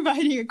what and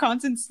providing a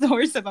constant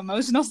source of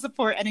emotional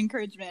support and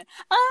encouragement.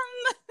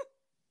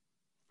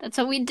 That's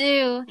what we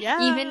do.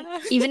 Yeah.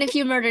 Even if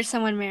you murder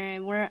someone,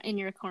 Miriam, we're in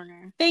your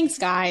corner. Thanks,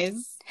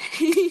 guys.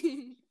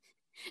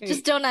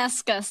 Just don't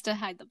ask us to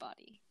hide the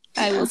body.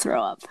 I will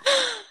throw up.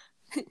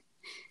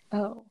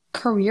 Oh,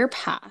 career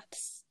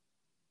paths.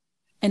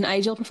 An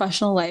ideal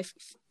professional life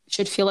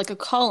should feel like a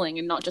calling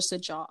and not just a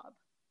job.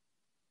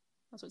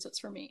 That's what it says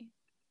for me.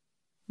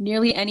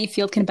 Nearly any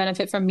field can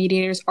benefit from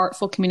mediators'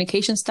 artful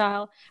communication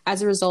style.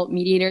 As a result,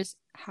 mediators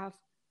have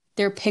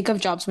their pick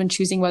of jobs when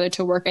choosing whether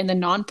to work in the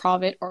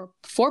non-profit or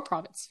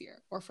for-profit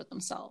sphere or for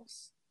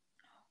themselves.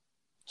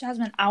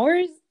 Jasmine,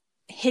 ours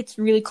hits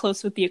really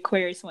close with the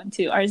Aquarius one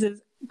too. Ours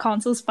is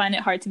consuls find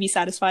it hard to be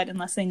satisfied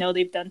unless they know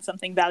they've done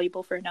something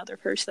valuable for another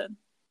person.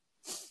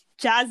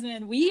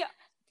 Jasmine, we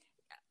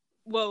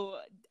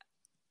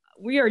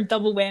are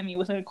double whammy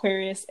with an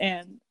Aquarius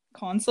and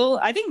consul.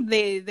 I think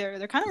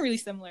they're kind of really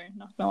similar,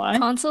 not gonna lie.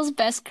 Consuls'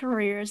 best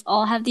careers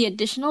all have the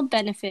additional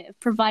benefit of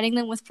providing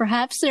them with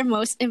perhaps their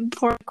most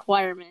important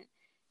requirement: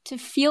 to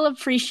feel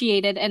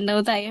appreciated and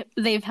know that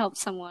they've helped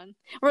someone.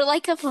 We're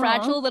like a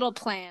fragile little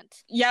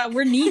plant. Yeah,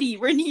 we're needy.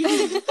 We're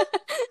needy.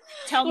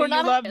 Tell me you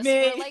love me.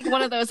 We're like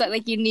one of those that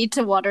like you need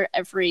to water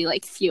every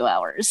like few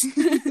hours,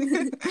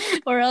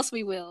 or else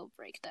we will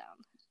break down.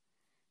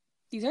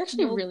 These are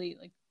actually really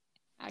like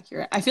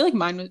accurate. I feel like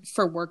mine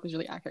for work was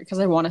really accurate because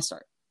I want to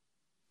start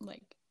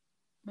like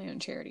my own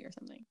charity or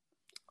something.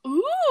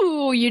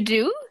 Ooh, you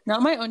do?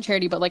 Not my own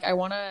charity, but like I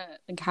want to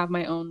like have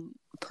my own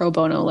pro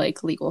bono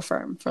like legal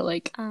firm for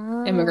like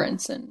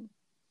immigrants and.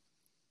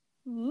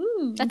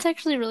 Ooh, that's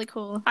actually really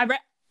cool. I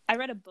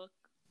read a book,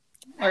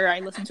 or I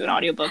listened to an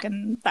audiobook,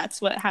 and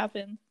that's what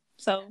happened.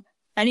 So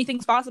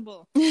anything's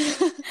possible. I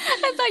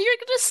thought you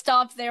were gonna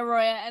stop there,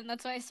 Roya, and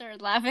that's why I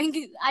started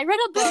laughing. I read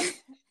a book.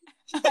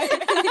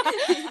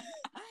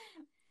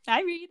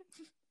 I read.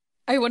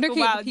 I wonder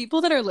if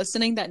people that are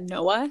listening that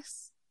know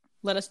us,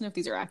 let us know if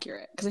these are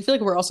accurate. Because I feel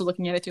like we're also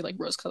looking at it through like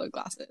rose-colored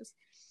glasses.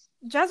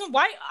 Jasmine,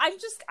 why?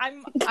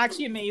 I'm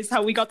actually amazed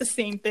how we got the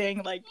same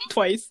thing like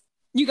twice.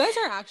 You guys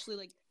are actually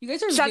like, you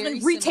guys are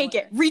Jasmine, very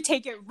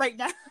retake it right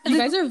now. You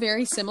guys are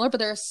very similar, but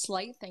there are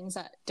slight things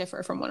that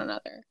differ from one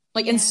another.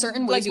 Like in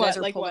certain ways, you guys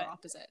are polar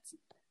opposites.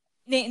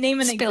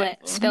 Name an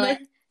example. Spill it.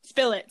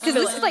 Because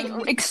this is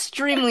like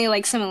extremely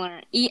like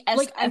similar. ESFJ.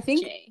 Like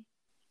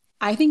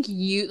I think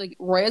you like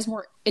Roya's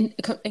more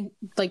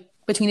like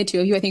between the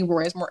two of you. I think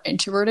Roya's more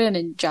introverted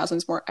and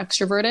Jasmine's more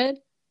extroverted.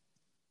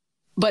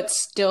 But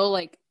still,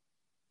 like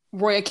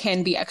Roya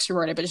can be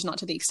extroverted, but just not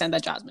to the extent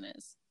that Jasmine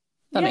is.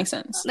 That makes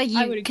sense. Like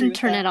you can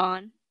turn it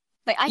on.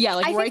 Like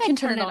Roya can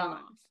turn it on.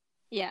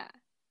 Yeah.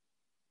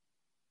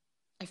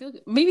 I feel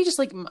like maybe just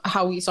like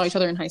how we saw each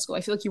other in high school.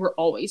 I feel like you were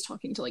always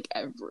talking to like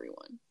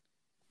everyone.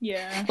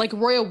 Yeah. Like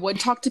Roya would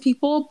talk to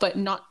people, but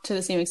not to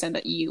the same extent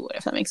that you would,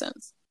 if that makes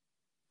sense.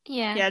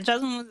 Yeah. Yeah,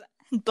 Jasmine was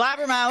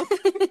blabbermouth.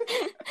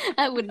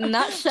 I would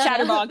not shut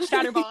up.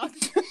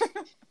 Chatterbox.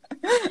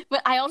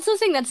 But I also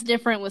think that's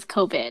different with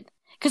COVID.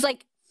 Because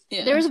like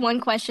there was one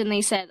question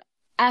they said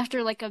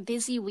after like a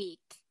busy week.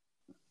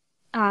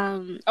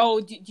 Do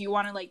you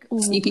want to like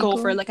go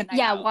for like a night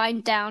out?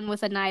 Wind down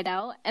with a night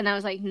out, and I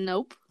was like,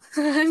 nope.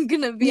 I'm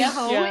gonna be at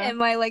home in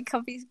my like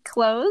comfy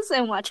clothes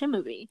and watch a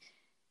movie.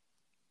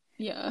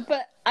 Yeah,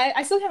 but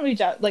I still can't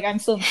believe like I'm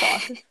still in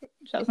shock.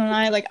 Jasmine and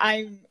I like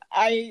I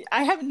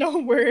have no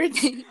words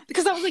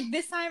because I was like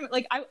this time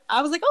like I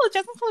was like, oh,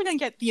 Jasmine's probably gonna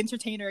get the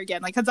entertainer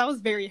again, like because that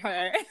was very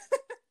her.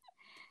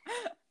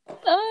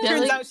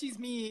 Turns out she's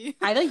me.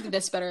 I like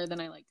this better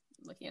than I like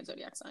looking at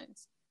zodiac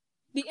signs.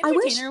 The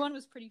entertainer one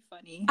was pretty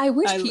funny. I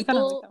wish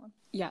people. Like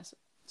yes,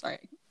 sorry,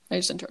 I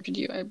just interrupted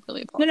you. I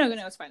really apologize.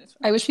 No, it's fine.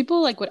 I wish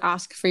people like would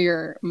ask for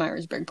your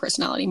Myers-Briggs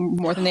personality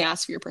more than they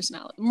ask for your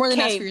personality, more than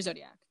ask for your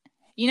zodiac.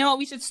 You know what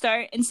we should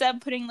start? Instead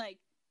of putting like,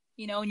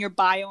 you know, in your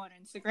bio on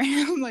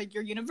Instagram, like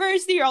your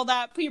university or all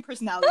that, put your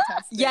personality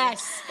test.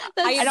 Yes,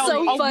 that's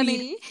so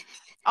funny.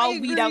 I'll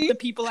weed out the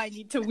people I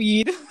need to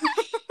weed.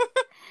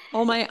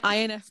 All my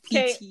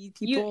INFP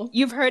people.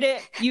 You've heard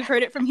it. You've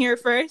heard it from here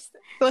first.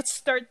 Let's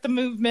start the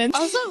movement.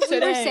 Also, we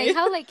were saying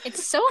how like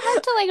it's so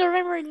hard to like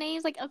remember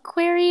names like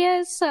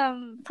Aquarius,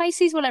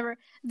 Pisces, whatever.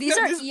 These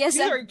are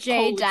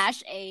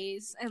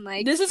ESFJ-A's and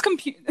like this is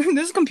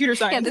computer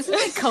science. Yeah, this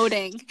is like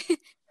coding.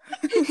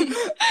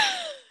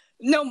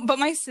 No, but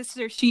my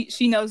sister,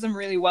 she knows them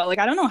really well. Like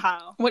I don't know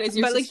how. What is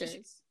your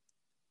sister's?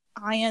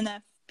 Like,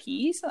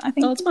 INFP, so I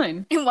think. Oh, it's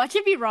fine. And watch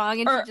it be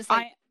wrong, and she just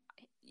like.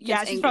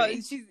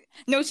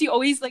 She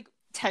always like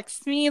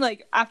texts me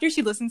like after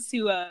she listens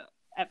to a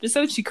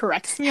episode, she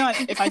corrects me on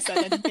if I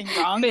said anything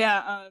wrong. But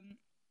I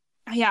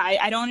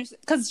don't understand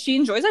because she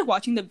enjoys like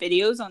watching the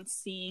videos on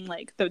seeing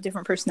like the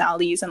different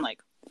personalities and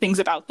like things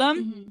about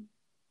them. Mm-hmm.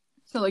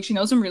 So like she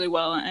knows them really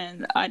well,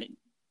 and I didn't.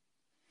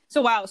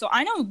 So wow. So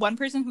I know one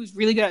person who's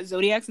really good at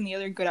zodiacs and the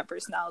other good at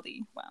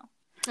personality. Wow.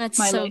 That's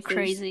My so life is-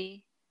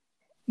 crazy.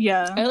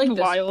 Yeah. I like this.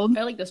 wild.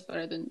 I like this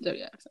better than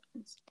zodiac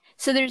signs.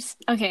 So there's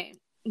okay.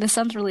 This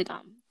sounds really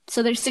dumb.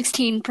 So there's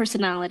 16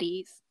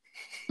 personalities,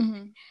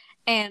 Mm-hmm.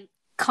 and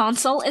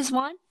console is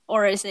one,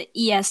 or is it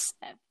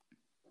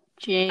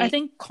ESFJ? I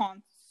think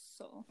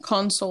console.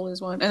 Console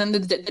is one, and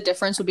then the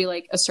difference would be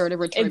like assertive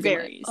or It turbulent.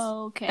 varies.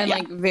 Oh, okay. and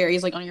like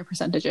varies like on your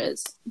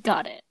percentages.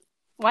 Got it.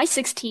 Why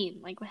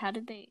 16? Like, how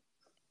did they?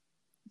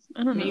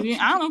 I don't know. Maybe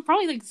I don't know.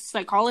 Probably like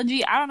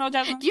psychology. I don't know.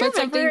 Jasmine. Do you But it's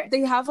like remember?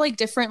 they have like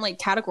different like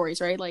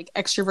categories, right? Like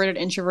extroverted,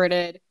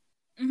 introverted,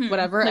 Mhm.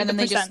 whatever, Like and then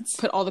the they percents. just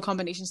put all the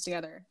combinations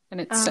together, and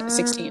it's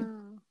 16. Oh.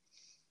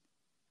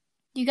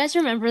 You guys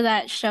remember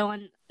that show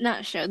on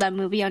not show that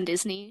movie on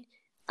Disney,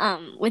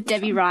 with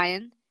Debbie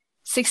Ryan,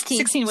 16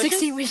 16 Wishes?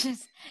 16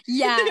 Wishes.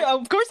 Yeah,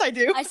 of course I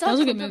do. I saw That was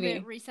a a good clip of movie.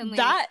 it recently.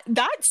 That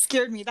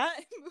scared me. That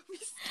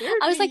movie scared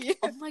I was me. like,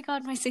 oh my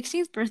god, my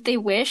 16th birthday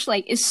wish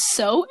like is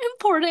so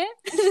important.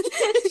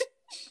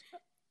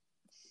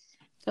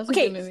 That's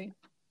Okay. a good movie.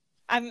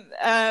 I'm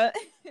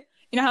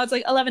you know how it's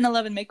like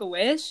 11/11 make a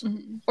wish,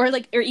 Mm-hmm.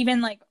 or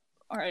even like,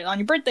 all right, on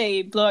your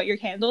birthday blow out your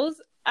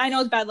candles. I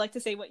know it's bad luck to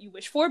say what you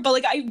wish for, but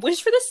like I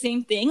wish for the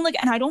same thing. Like,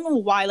 and I don't know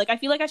why. Like I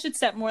feel like I should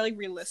set more like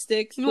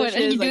realistic What wishes.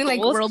 are you doing,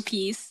 like goals. world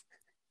peace?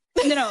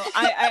 No.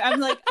 I'm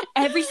like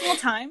every single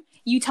time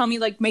you tell me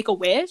like make a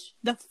wish,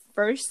 the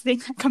first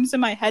thing that comes to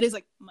my head is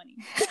like money.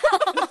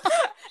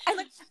 And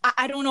like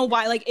I don't know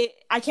why. Like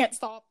I can't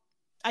stop.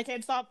 I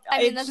can't stop. I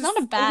mean, It's that's just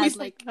not a bad always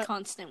like that.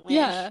 constant wish.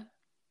 Yeah,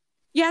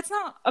 Yeah, it's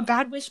not a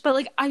bad wish, but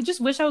like I just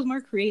wish I was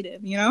more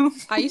creative. You know.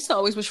 I used to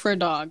always wish for a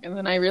dog, and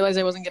then I realized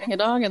I wasn't getting a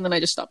dog, and then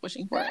I just stopped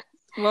wishing for it.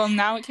 Well,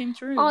 now it came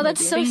true. Oh,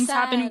 that's so Things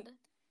sad.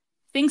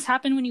 Things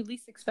happen when you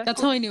least expect. That's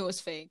it. how I knew it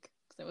was fake,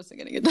 because I wasn't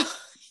getting a dog.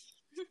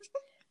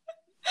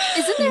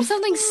 Isn't there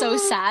something so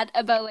sad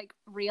about like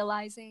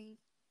realizing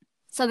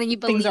something you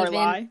believe Things are a in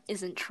lie.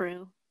 isn't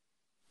true?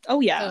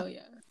 Oh yeah. Oh yeah.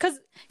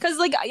 Because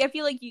like I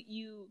feel like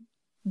you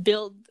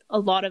build a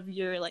lot of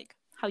your like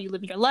how you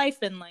live your life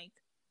and like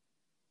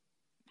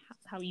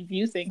how you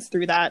view things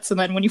through that. So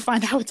then when you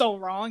find out it's all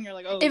wrong, you're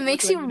like, oh, It what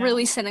makes do I you do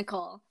really now?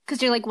 cynical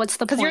because you're like, what's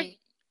the 'Cause you're- point?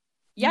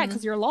 Yeah, Mhm.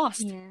 because you're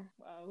lost. Yeah.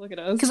 Wow, look at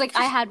us. Because like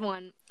I had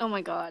one. Oh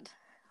my god.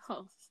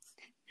 Oh.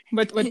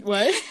 What?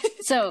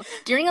 So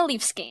during a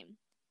Leafs game,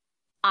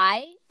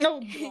 I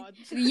Oh god.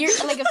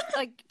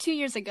 like 2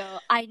 years ago,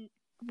 I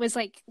was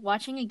like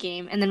watching a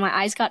game and then my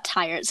eyes got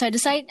tired, so I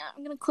decided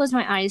I'm gonna close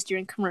my eyes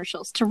during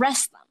commercials to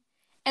rest them.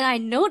 And I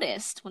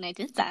noticed when I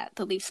did that,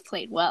 the Leafs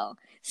played well.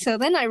 So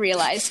then I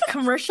realized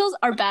commercials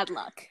are bad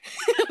luck.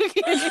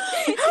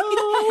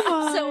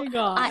 Oh So, my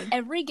god.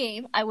 Every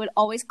game, I would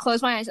always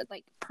close my eyes at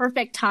like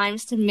perfect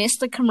times to miss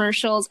the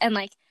commercials, and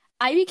like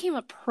I became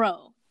a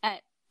pro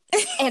at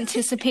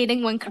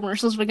anticipating when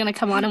commercials were gonna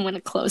come on and when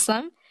to close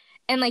them.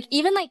 And like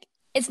even like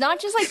it's not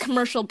just like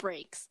commercial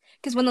breaks,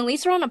 because when the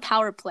Leafs were on a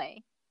power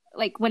play,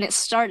 like when it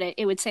started,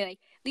 it would say like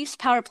Leafs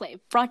power play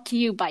brought to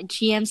you by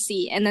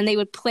GMC, and then they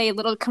would play a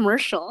little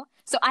commercial.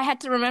 So I had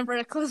to remember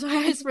to close my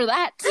eyes for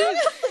that too.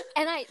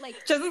 And I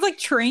like Jasmine's like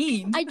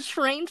trained. I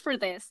trained for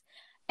this.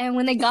 And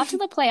when they got to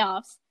the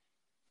playoffs,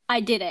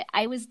 I did it.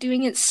 I was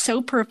doing it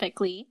so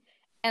perfectly.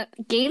 And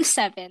game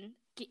 7,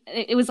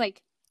 it was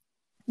like,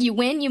 you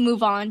win, you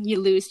move on, you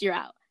lose, you're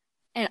out.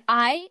 And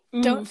I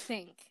don't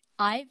think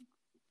I've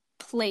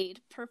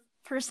played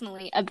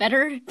personally a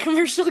better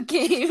commercial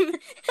game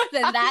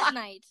than that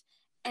night.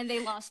 And they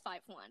lost 5-1.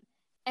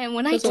 And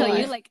when That's I a tell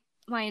you, lie. like,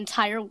 my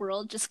entire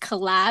world just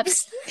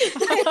collapsed.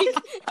 I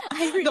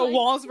The realized-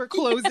 walls were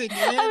closing in.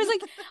 I was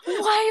like,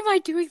 why am I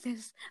doing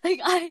this?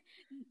 Like,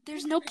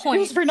 there's no it point.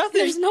 was for nothing.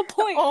 There's no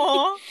point.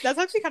 Aw, that's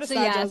actually kind of So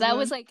sad. yeah, that Jasmine.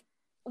 was like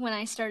when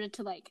I started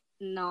to like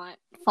not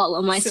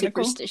follow my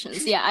Cynical?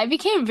 superstitions. Yeah, I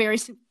became very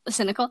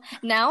cynical.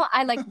 Now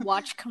I like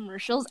watch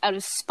commercials out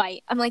of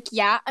spite. I'm like,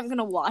 yeah, I'm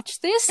gonna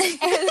watch this, and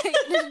like,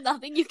 there's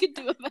nothing you can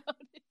do about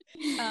it.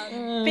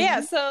 But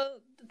yeah, so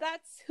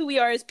that's who we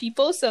are as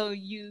people. So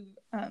you've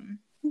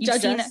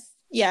Judge seen us.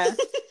 Yeah.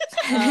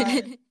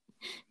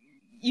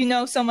 You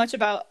know so much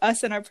about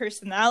us and our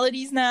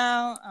personalities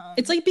now.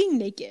 It's like being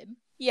naked.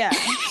 yeah,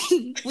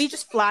 we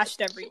just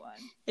flashed everyone.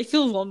 I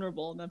feel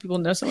vulnerable that people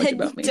know so much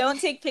about me. Don't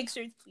take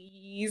pictures,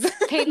 please.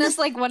 Paint us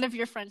like one of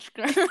your French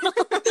girls.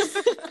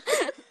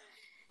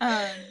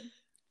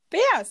 But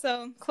yeah,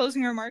 so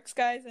closing remarks,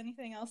 guys.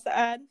 Anything else to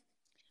add?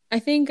 I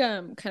think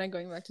kind of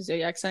going back to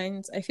zodiac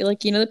signs, I feel like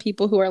the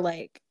people who are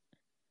like,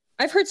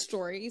 I've heard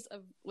stories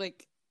of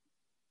like,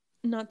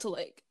 not to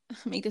like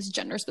make this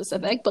gender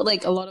specific, but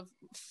like a lot of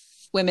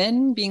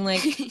women being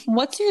like,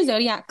 what's your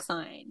zodiac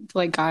sign to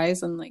like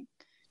guys and like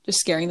just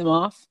scaring them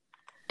off.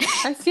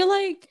 I feel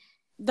like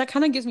that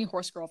kind of gives me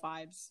horse girl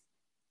vibes.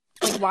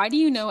 Like, why do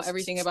you know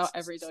everything about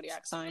every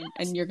zodiac sign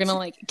and you're gonna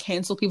like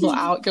cancel people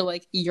out? You're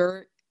like,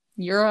 you're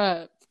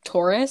a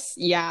Taurus?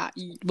 Yeah.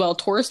 Well,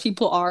 Taurus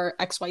people are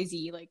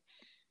XYZ. Like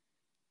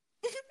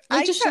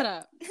just shut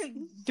up.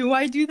 Do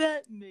I do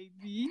that?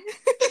 Maybe.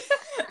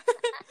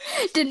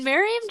 Did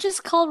Miriam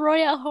just call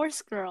Roya a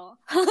horse girl?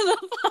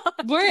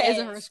 Where is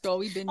a horse girl?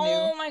 We've been new.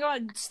 Oh my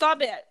god,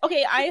 stop it.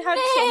 Okay, I had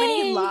so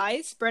many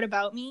lies spread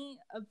about me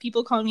of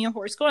people calling me a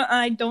horse girl, and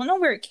I don't know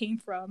where it came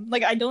from.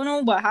 Like, I don't know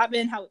what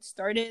happened, how it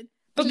started.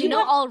 But you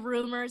know, all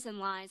rumors and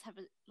lies have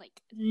a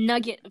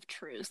nugget of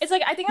truth. It's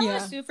like, I think I'm gonna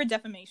sue for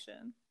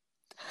defamation.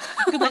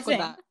 Good luck with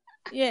that.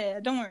 Yeah,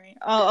 don't worry.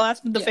 I'll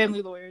ask the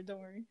family lawyer. Don't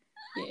worry.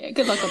 Yeah,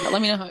 good luck with that.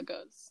 Let me know how it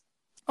goes.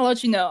 I'll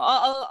let you know.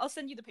 I'll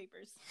send you the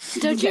papers.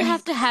 Don't you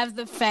have to have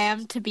the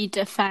fam to be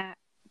defamated?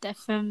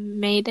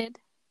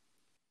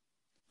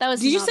 That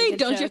was. Did you say?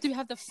 Don't you have to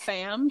have the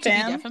fam to be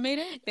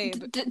defamated,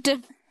 babe?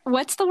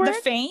 What's the word? The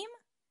fame.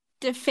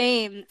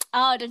 Defame.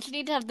 Oh, don't you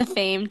need to have the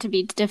fame to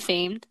be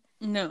defamed?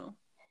 No.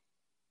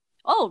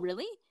 Oh,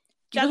 really?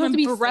 You don't have to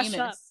be brush famous.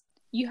 up.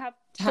 You have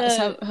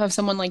to have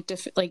someone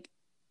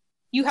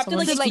you have to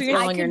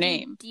experience on your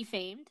name.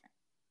 Defamed.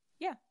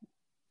 Yeah,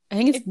 I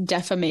think it's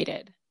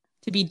defamated.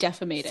 To be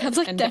defamated. Sounds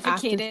like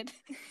defecated.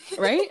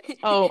 Right?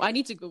 Oh, I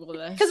need to Google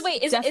this. Because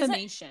wait,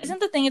 defamation.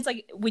 Isn't the thing? It's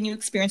like when you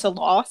experience a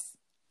loss,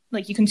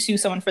 like you can sue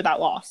someone for that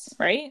loss,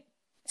 right?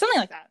 Something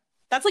like that.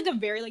 That's like a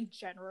very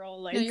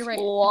general No, you're right.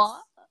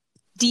 What?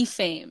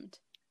 Defamed.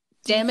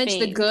 Damage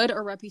the good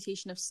or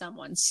reputation of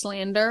someone.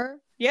 Slander.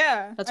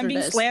 Yeah, that's I'm what being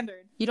it is.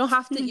 slandered. You don't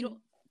have to. You don't.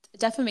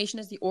 Defamation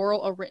is the oral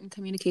or written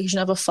communication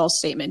of a false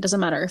statement. Doesn't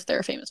matter if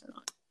they're famous or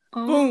not.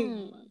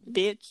 Boom,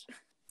 bitch.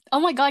 Oh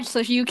my god! So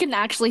you can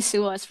actually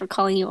sue us for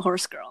calling you a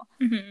horse girl.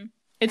 Mm-hmm.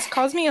 It's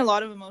caused me a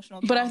lot of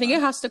emotional trauma. But I think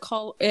it has to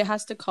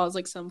cause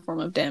like some form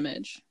of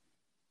damage.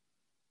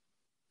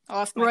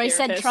 I'll ask my Roy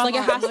said therapist. trauma.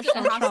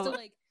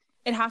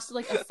 It has to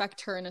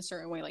affect her in a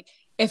certain way. Like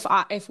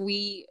if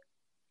we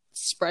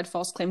spread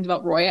false claims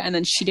about Roya and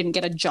then she didn't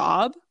get a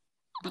job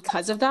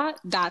because of that,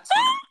 that's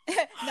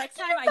next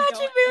time I imagine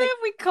don't. If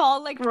we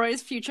call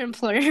Roy's future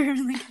employer,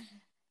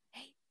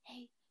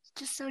 hey,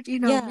 just so you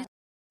know,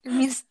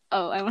 Miss.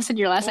 Oh, I almost said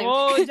your last name.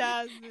 Oh,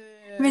 Jasmine.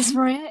 Miss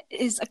Roya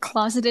is a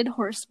closeted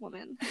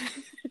horsewoman.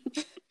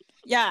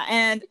 Yeah,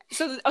 and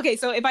so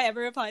if I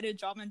ever apply to a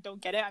job and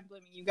don't get it, I'm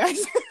blaming you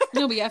guys.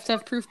 No, but you have to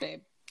have proof,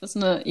 babe. That's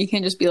not. You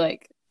can't just be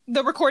like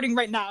the recording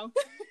right now.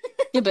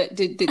 Yeah, but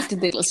did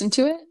they listen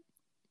to it?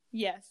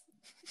 Yes.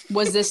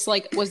 Was this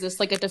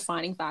a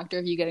defining factor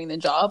of you getting the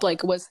job?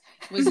 Like, was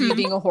you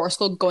being a horse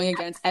girl going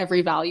against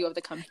every value of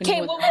the company?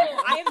 Okay, whoa.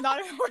 I am not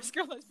a horse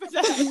girl. Let's put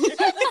that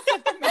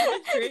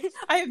out there.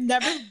 I have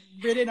never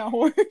ridden a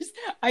horse.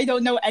 I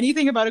don't know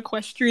anything about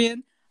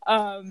equestrian.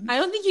 I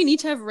don't think you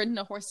need to have ridden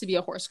a horse to be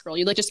a horse girl.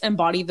 You just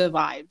embody the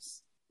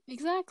vibes.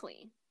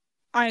 Exactly.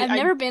 I've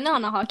never been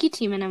on a hockey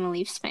team and I'm a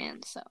Leafs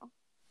fan, so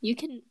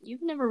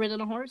you've never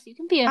ridden a horse. You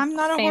can be I'm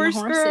not a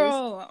horse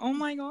girl. Oh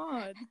my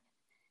god.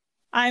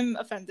 I'm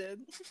offended.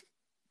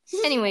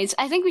 Anyways,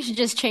 I think we should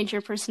just change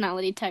your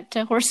personality type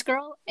to horse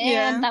girl,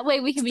 and that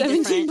way we can be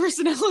 17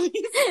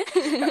 personalities.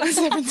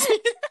 17.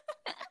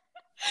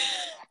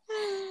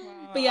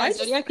 Wow. But yeah,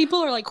 Zodiac people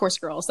are like horse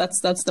girls.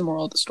 That's the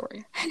moral of the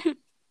story.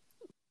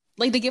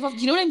 Like they give off.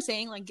 You know what I'm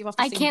saying? Like give off.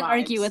 The same can't vibes.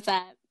 argue with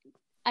that.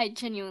 I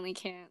genuinely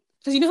can't.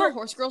 Because you know how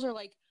horse girls are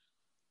like,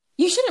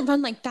 you shouldn't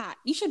run like that.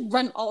 You should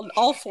run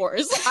all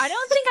fours. I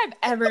don't think I've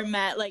ever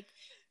met like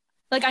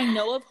I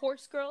know of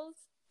horse girls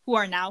who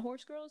are now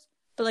horse girls,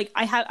 but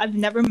I've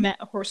never met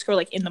a horse girl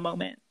in the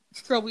moment.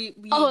 Girl,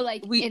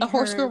 a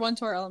horse girl went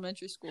to our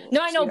elementary school.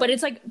 No, I know, but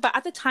it's but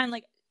at the time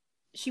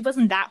she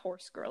wasn't that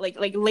horse girl.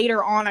 Like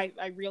later on I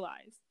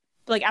realized.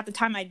 But at the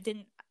time I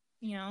didn't,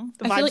 the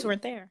vibes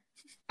weren't there.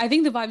 I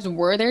think the vibes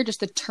were there, just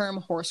the term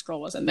horse girl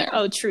wasn't there.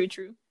 Oh, true.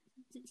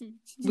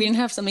 We didn't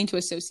have something to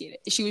associate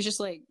it. She was just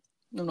I'm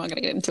not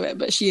gonna get into it,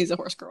 but she is a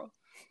horse girl.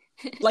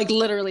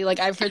 Literally,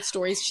 I've heard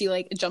stories. She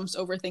jumps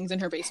over things in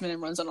her basement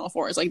and runs on all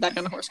fours, that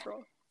kind of horse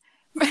girl.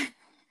 Roy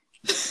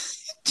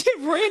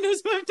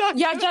knows what I'm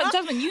talking about. Yeah,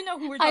 Jasmine, you know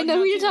who we're talking about. I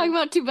know who you're talking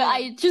about too, but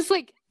I just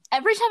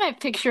every time I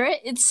picture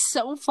it, it's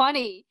so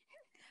funny.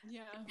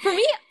 Yeah. For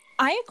me,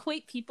 I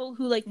equate people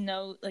who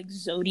know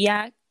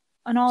Zodiac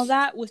and all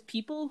that with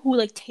people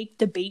who take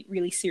debate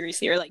really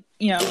seriously, or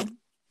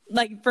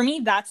for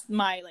me that's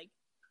my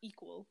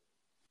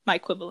my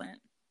equivalent.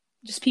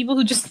 Just people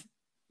who just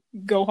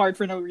go hard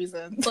for no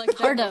reason.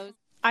 Hardos.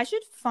 I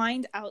should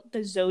find out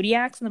the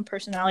zodiacs and the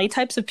personality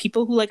types of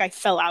people who I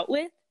fell out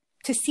with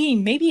to see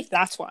maybe if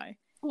that's why.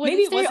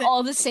 Maybe they're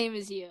all the same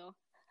as you.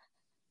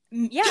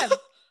 Yeah.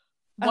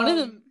 One of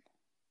them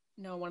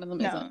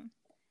isn't.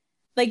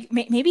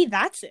 Maybe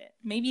that's it.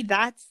 Maybe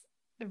that's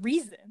the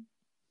reason.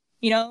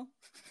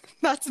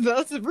 That's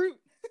the root.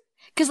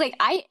 Because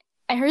I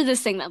heard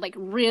this thing that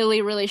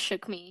really, really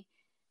shook me,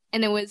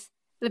 and it was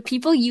the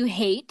people you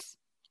hate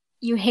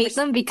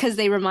them because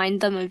they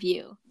remind them of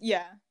you.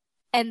 Yeah.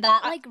 And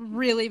that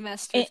really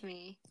messed with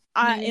me.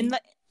 In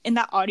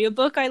that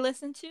audiobook I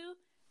listened to,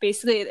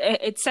 basically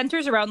it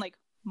centers around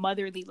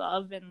motherly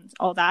love and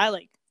all that.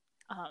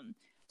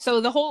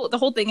 So the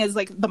whole thing is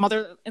the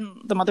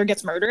mother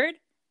gets murdered,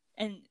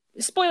 and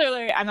spoiler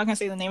alert, I'm not gonna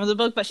say the name of the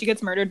book, but she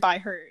gets murdered by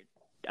her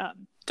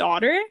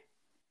daughter,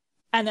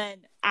 and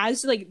then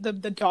as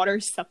the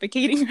daughter's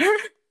suffocating her,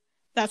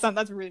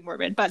 that's really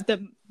morbid. But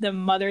the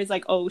mother is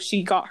like, oh,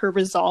 she got her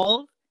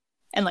resolve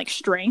and like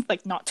strength,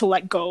 like not to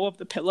let go of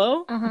the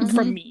pillow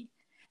from me.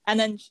 And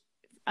then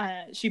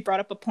she brought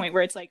up a point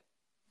where it's like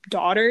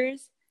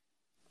daughters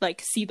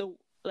like see the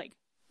like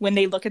when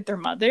they look at their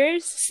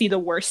mothers, see the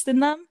worst in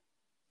them,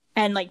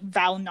 and like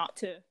vow not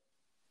to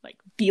like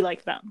be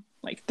like them,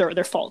 like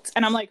their faults.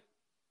 And I'm like,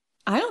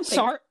 I don't think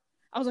sorry.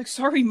 I was like,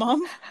 sorry,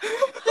 mom.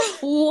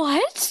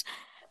 What?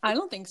 I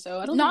don't think so.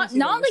 I don't not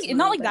think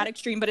not like that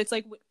extreme, but it's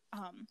like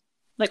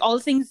all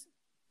the things,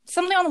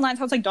 something on the lines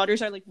how it's like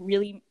daughters are like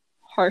really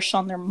harsh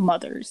on their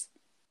mothers.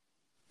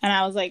 And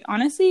I was like,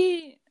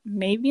 honestly,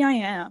 maybe I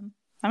am.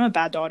 I'm a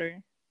bad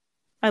daughter.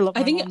 I love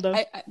my mom, though.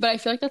 But I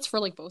feel like that's for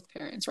like both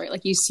parents, right?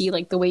 Like you see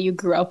like the way you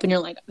grew up and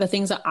you're like, the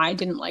things that I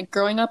didn't like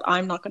growing up,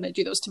 I'm not going to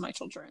do those to my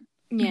children.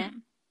 Yeah.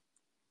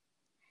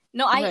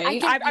 No, I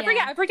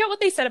forget what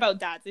they said about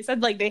dads. They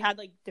said like they had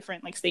like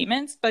different like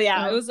statements, but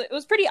yeah, it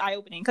was pretty eye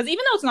opening because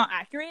even though it's not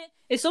accurate,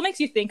 it still makes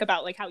you think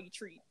about like how you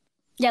treat.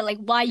 Yeah, like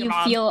why your you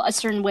mom. feel a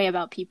certain way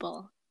about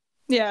people.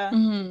 Yeah.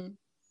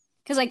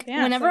 Because like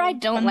Yeah, whenever so I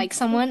don't like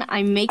someone,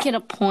 I make it a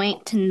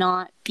point to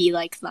not be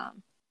like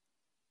them.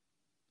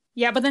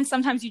 Yeah, but then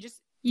sometimes you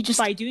just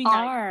by doing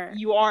are. that,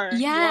 you are.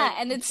 Yeah,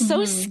 and it's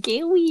so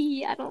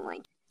scary. I don't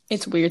like.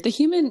 It's weird. The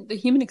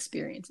human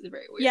experience is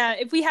very weird. Yeah,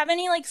 if we have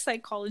any like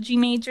psychology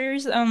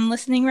majors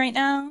listening right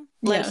now,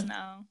 let us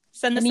know.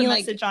 Send us a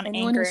message on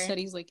anyone Anchor. who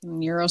studies like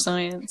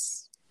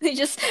neuroscience. They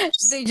just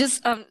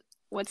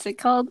what's it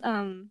called?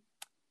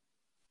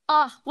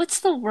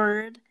 What's the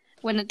word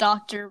when a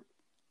doctor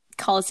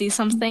calls you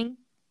something?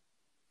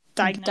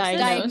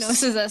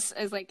 Diagnoses us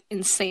as like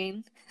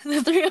insane.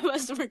 The three of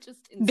us were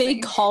just insane. They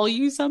call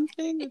you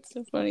something? It's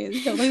so funny. I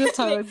don't think that's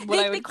how I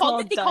would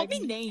call They call me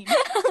names.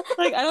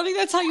 Like, I don't think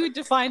that's how you would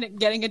define it,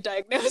 getting a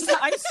diagnosis.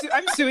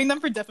 I'm suing them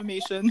for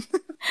defamation.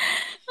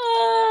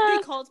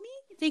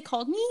 They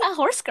called me a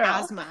horse girl.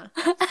 Asthma.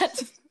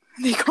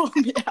 They called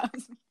me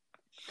asthma.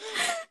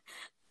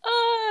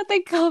 They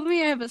called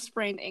me I have a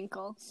sprained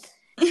ankle.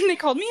 They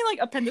called me like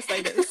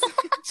appendicitis.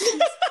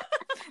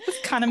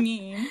 That's kind of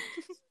mean.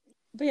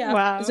 But yeah,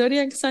 wow.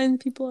 Zodiac sign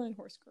people and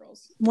horse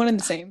girls, one and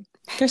the same.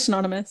 They're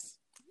synonymous.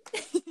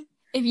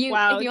 If you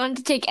wanted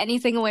to take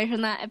anything away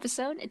from that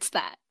episode, it's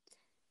that.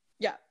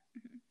 Yeah.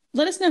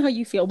 Let us know how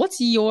you feel. What's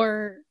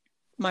your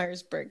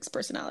Myers-Briggs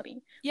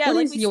personality? Yeah,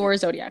 what is your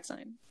zodiac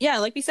sign? Yeah,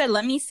 like we said,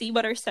 let me see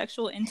what our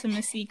sexual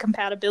intimacy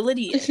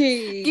compatibility is.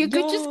 You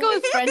could just go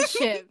with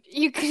friendship.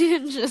 You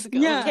could just go.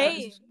 Yeah.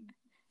 Hey,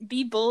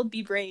 be bold,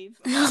 be brave.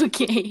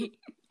 Okay.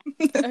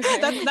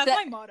 That's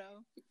my motto.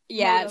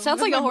 Yeah, motto. It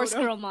sounds like a horse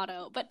girl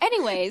motto. But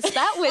anyways,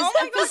 that was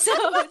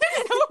episode.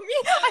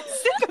 I'm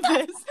sick of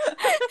this.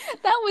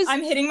 That was.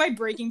 I'm hitting my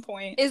breaking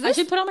point. I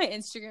should put on my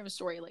Instagram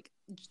story like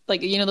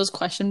you know those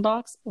question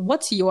box.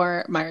 What's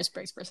your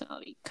Myers-Briggs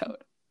personality code?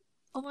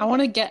 Oh I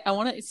want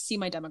to see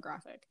my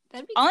demographic.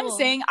 That'd be All cool. I'm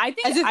saying, I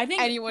think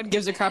anyone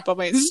gives a crap about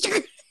my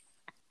Instagram.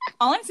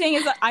 All I'm saying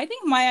is that I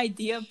think my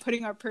idea of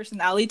putting our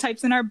personality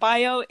types in our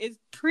bio is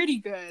pretty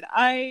good.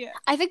 I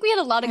think we had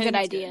a lot of good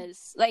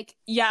ideas. Good. Like,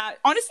 yeah,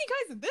 honestly,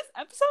 guys, this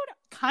episode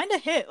kind of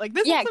hit. Like,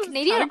 this episode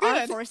Canadian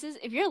Armed Forces,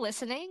 if you're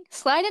listening,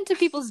 slide into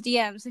people's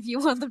DMs if you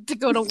want them to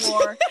go to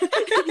war.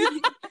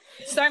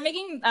 Start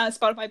making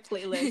Spotify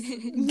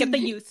playlists. Get the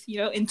youth,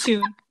 in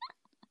tune.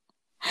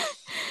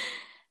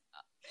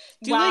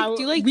 Do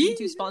you like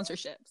YouTube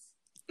sponsorships?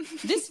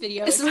 This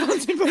video is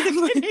sponsored by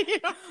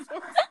the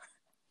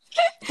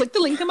Click the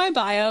link in my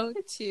bio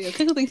click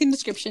the link in the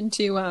description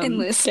to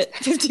enlist. Get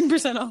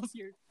 15% off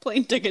your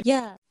plane ticket.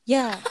 Yeah.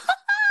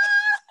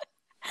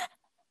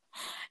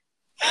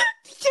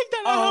 Take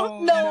that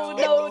out.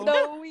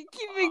 No. We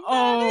keeping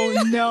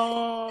that in.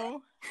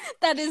 No.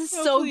 That is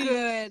so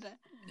good.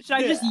 Should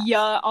I just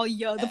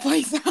I'll the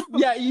place out.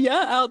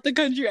 Yeah, out the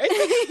country.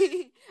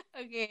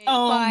 Okay.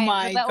 Oh fine,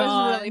 my that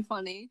god. was really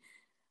funny.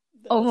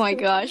 Oh my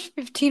gosh.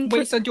 15%.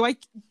 Wait, so do I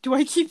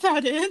keep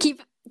that in?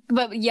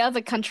 But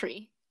the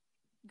country.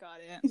 Got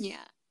it.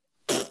 Yeah.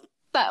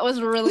 That was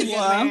really good,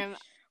 Miriam.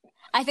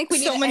 I think we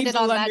need to end it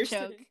on that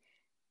joke.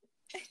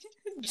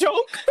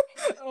 Joke?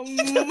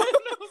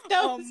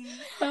 That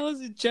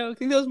was a joke. I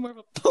think that was more of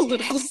a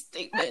political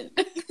statement.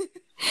 But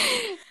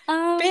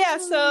yeah,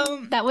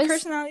 so that was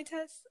personality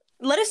test.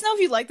 Let us know if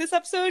you like this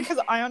episode because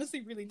I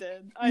honestly really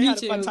did. I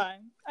had a fun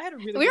time. I had a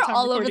really good time. We were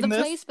all over the this.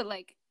 place, but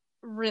like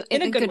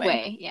in a good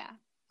way. Yeah.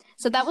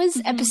 So that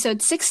was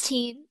episode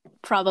 16,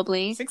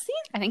 probably. 16?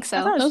 I think so.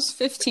 I thought it was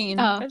 15.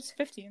 Oh, it was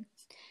 15.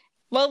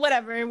 Well,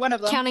 whatever. One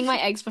of them. Counting my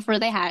eggs before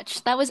they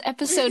hatch. That was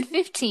episode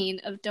 15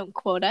 of Don't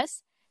Quote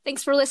Us.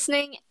 Thanks for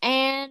listening,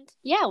 and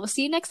yeah, we'll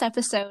see you next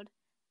episode.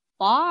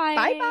 Bye.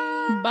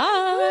 Bye.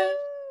 Bye.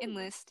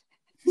 Enlist.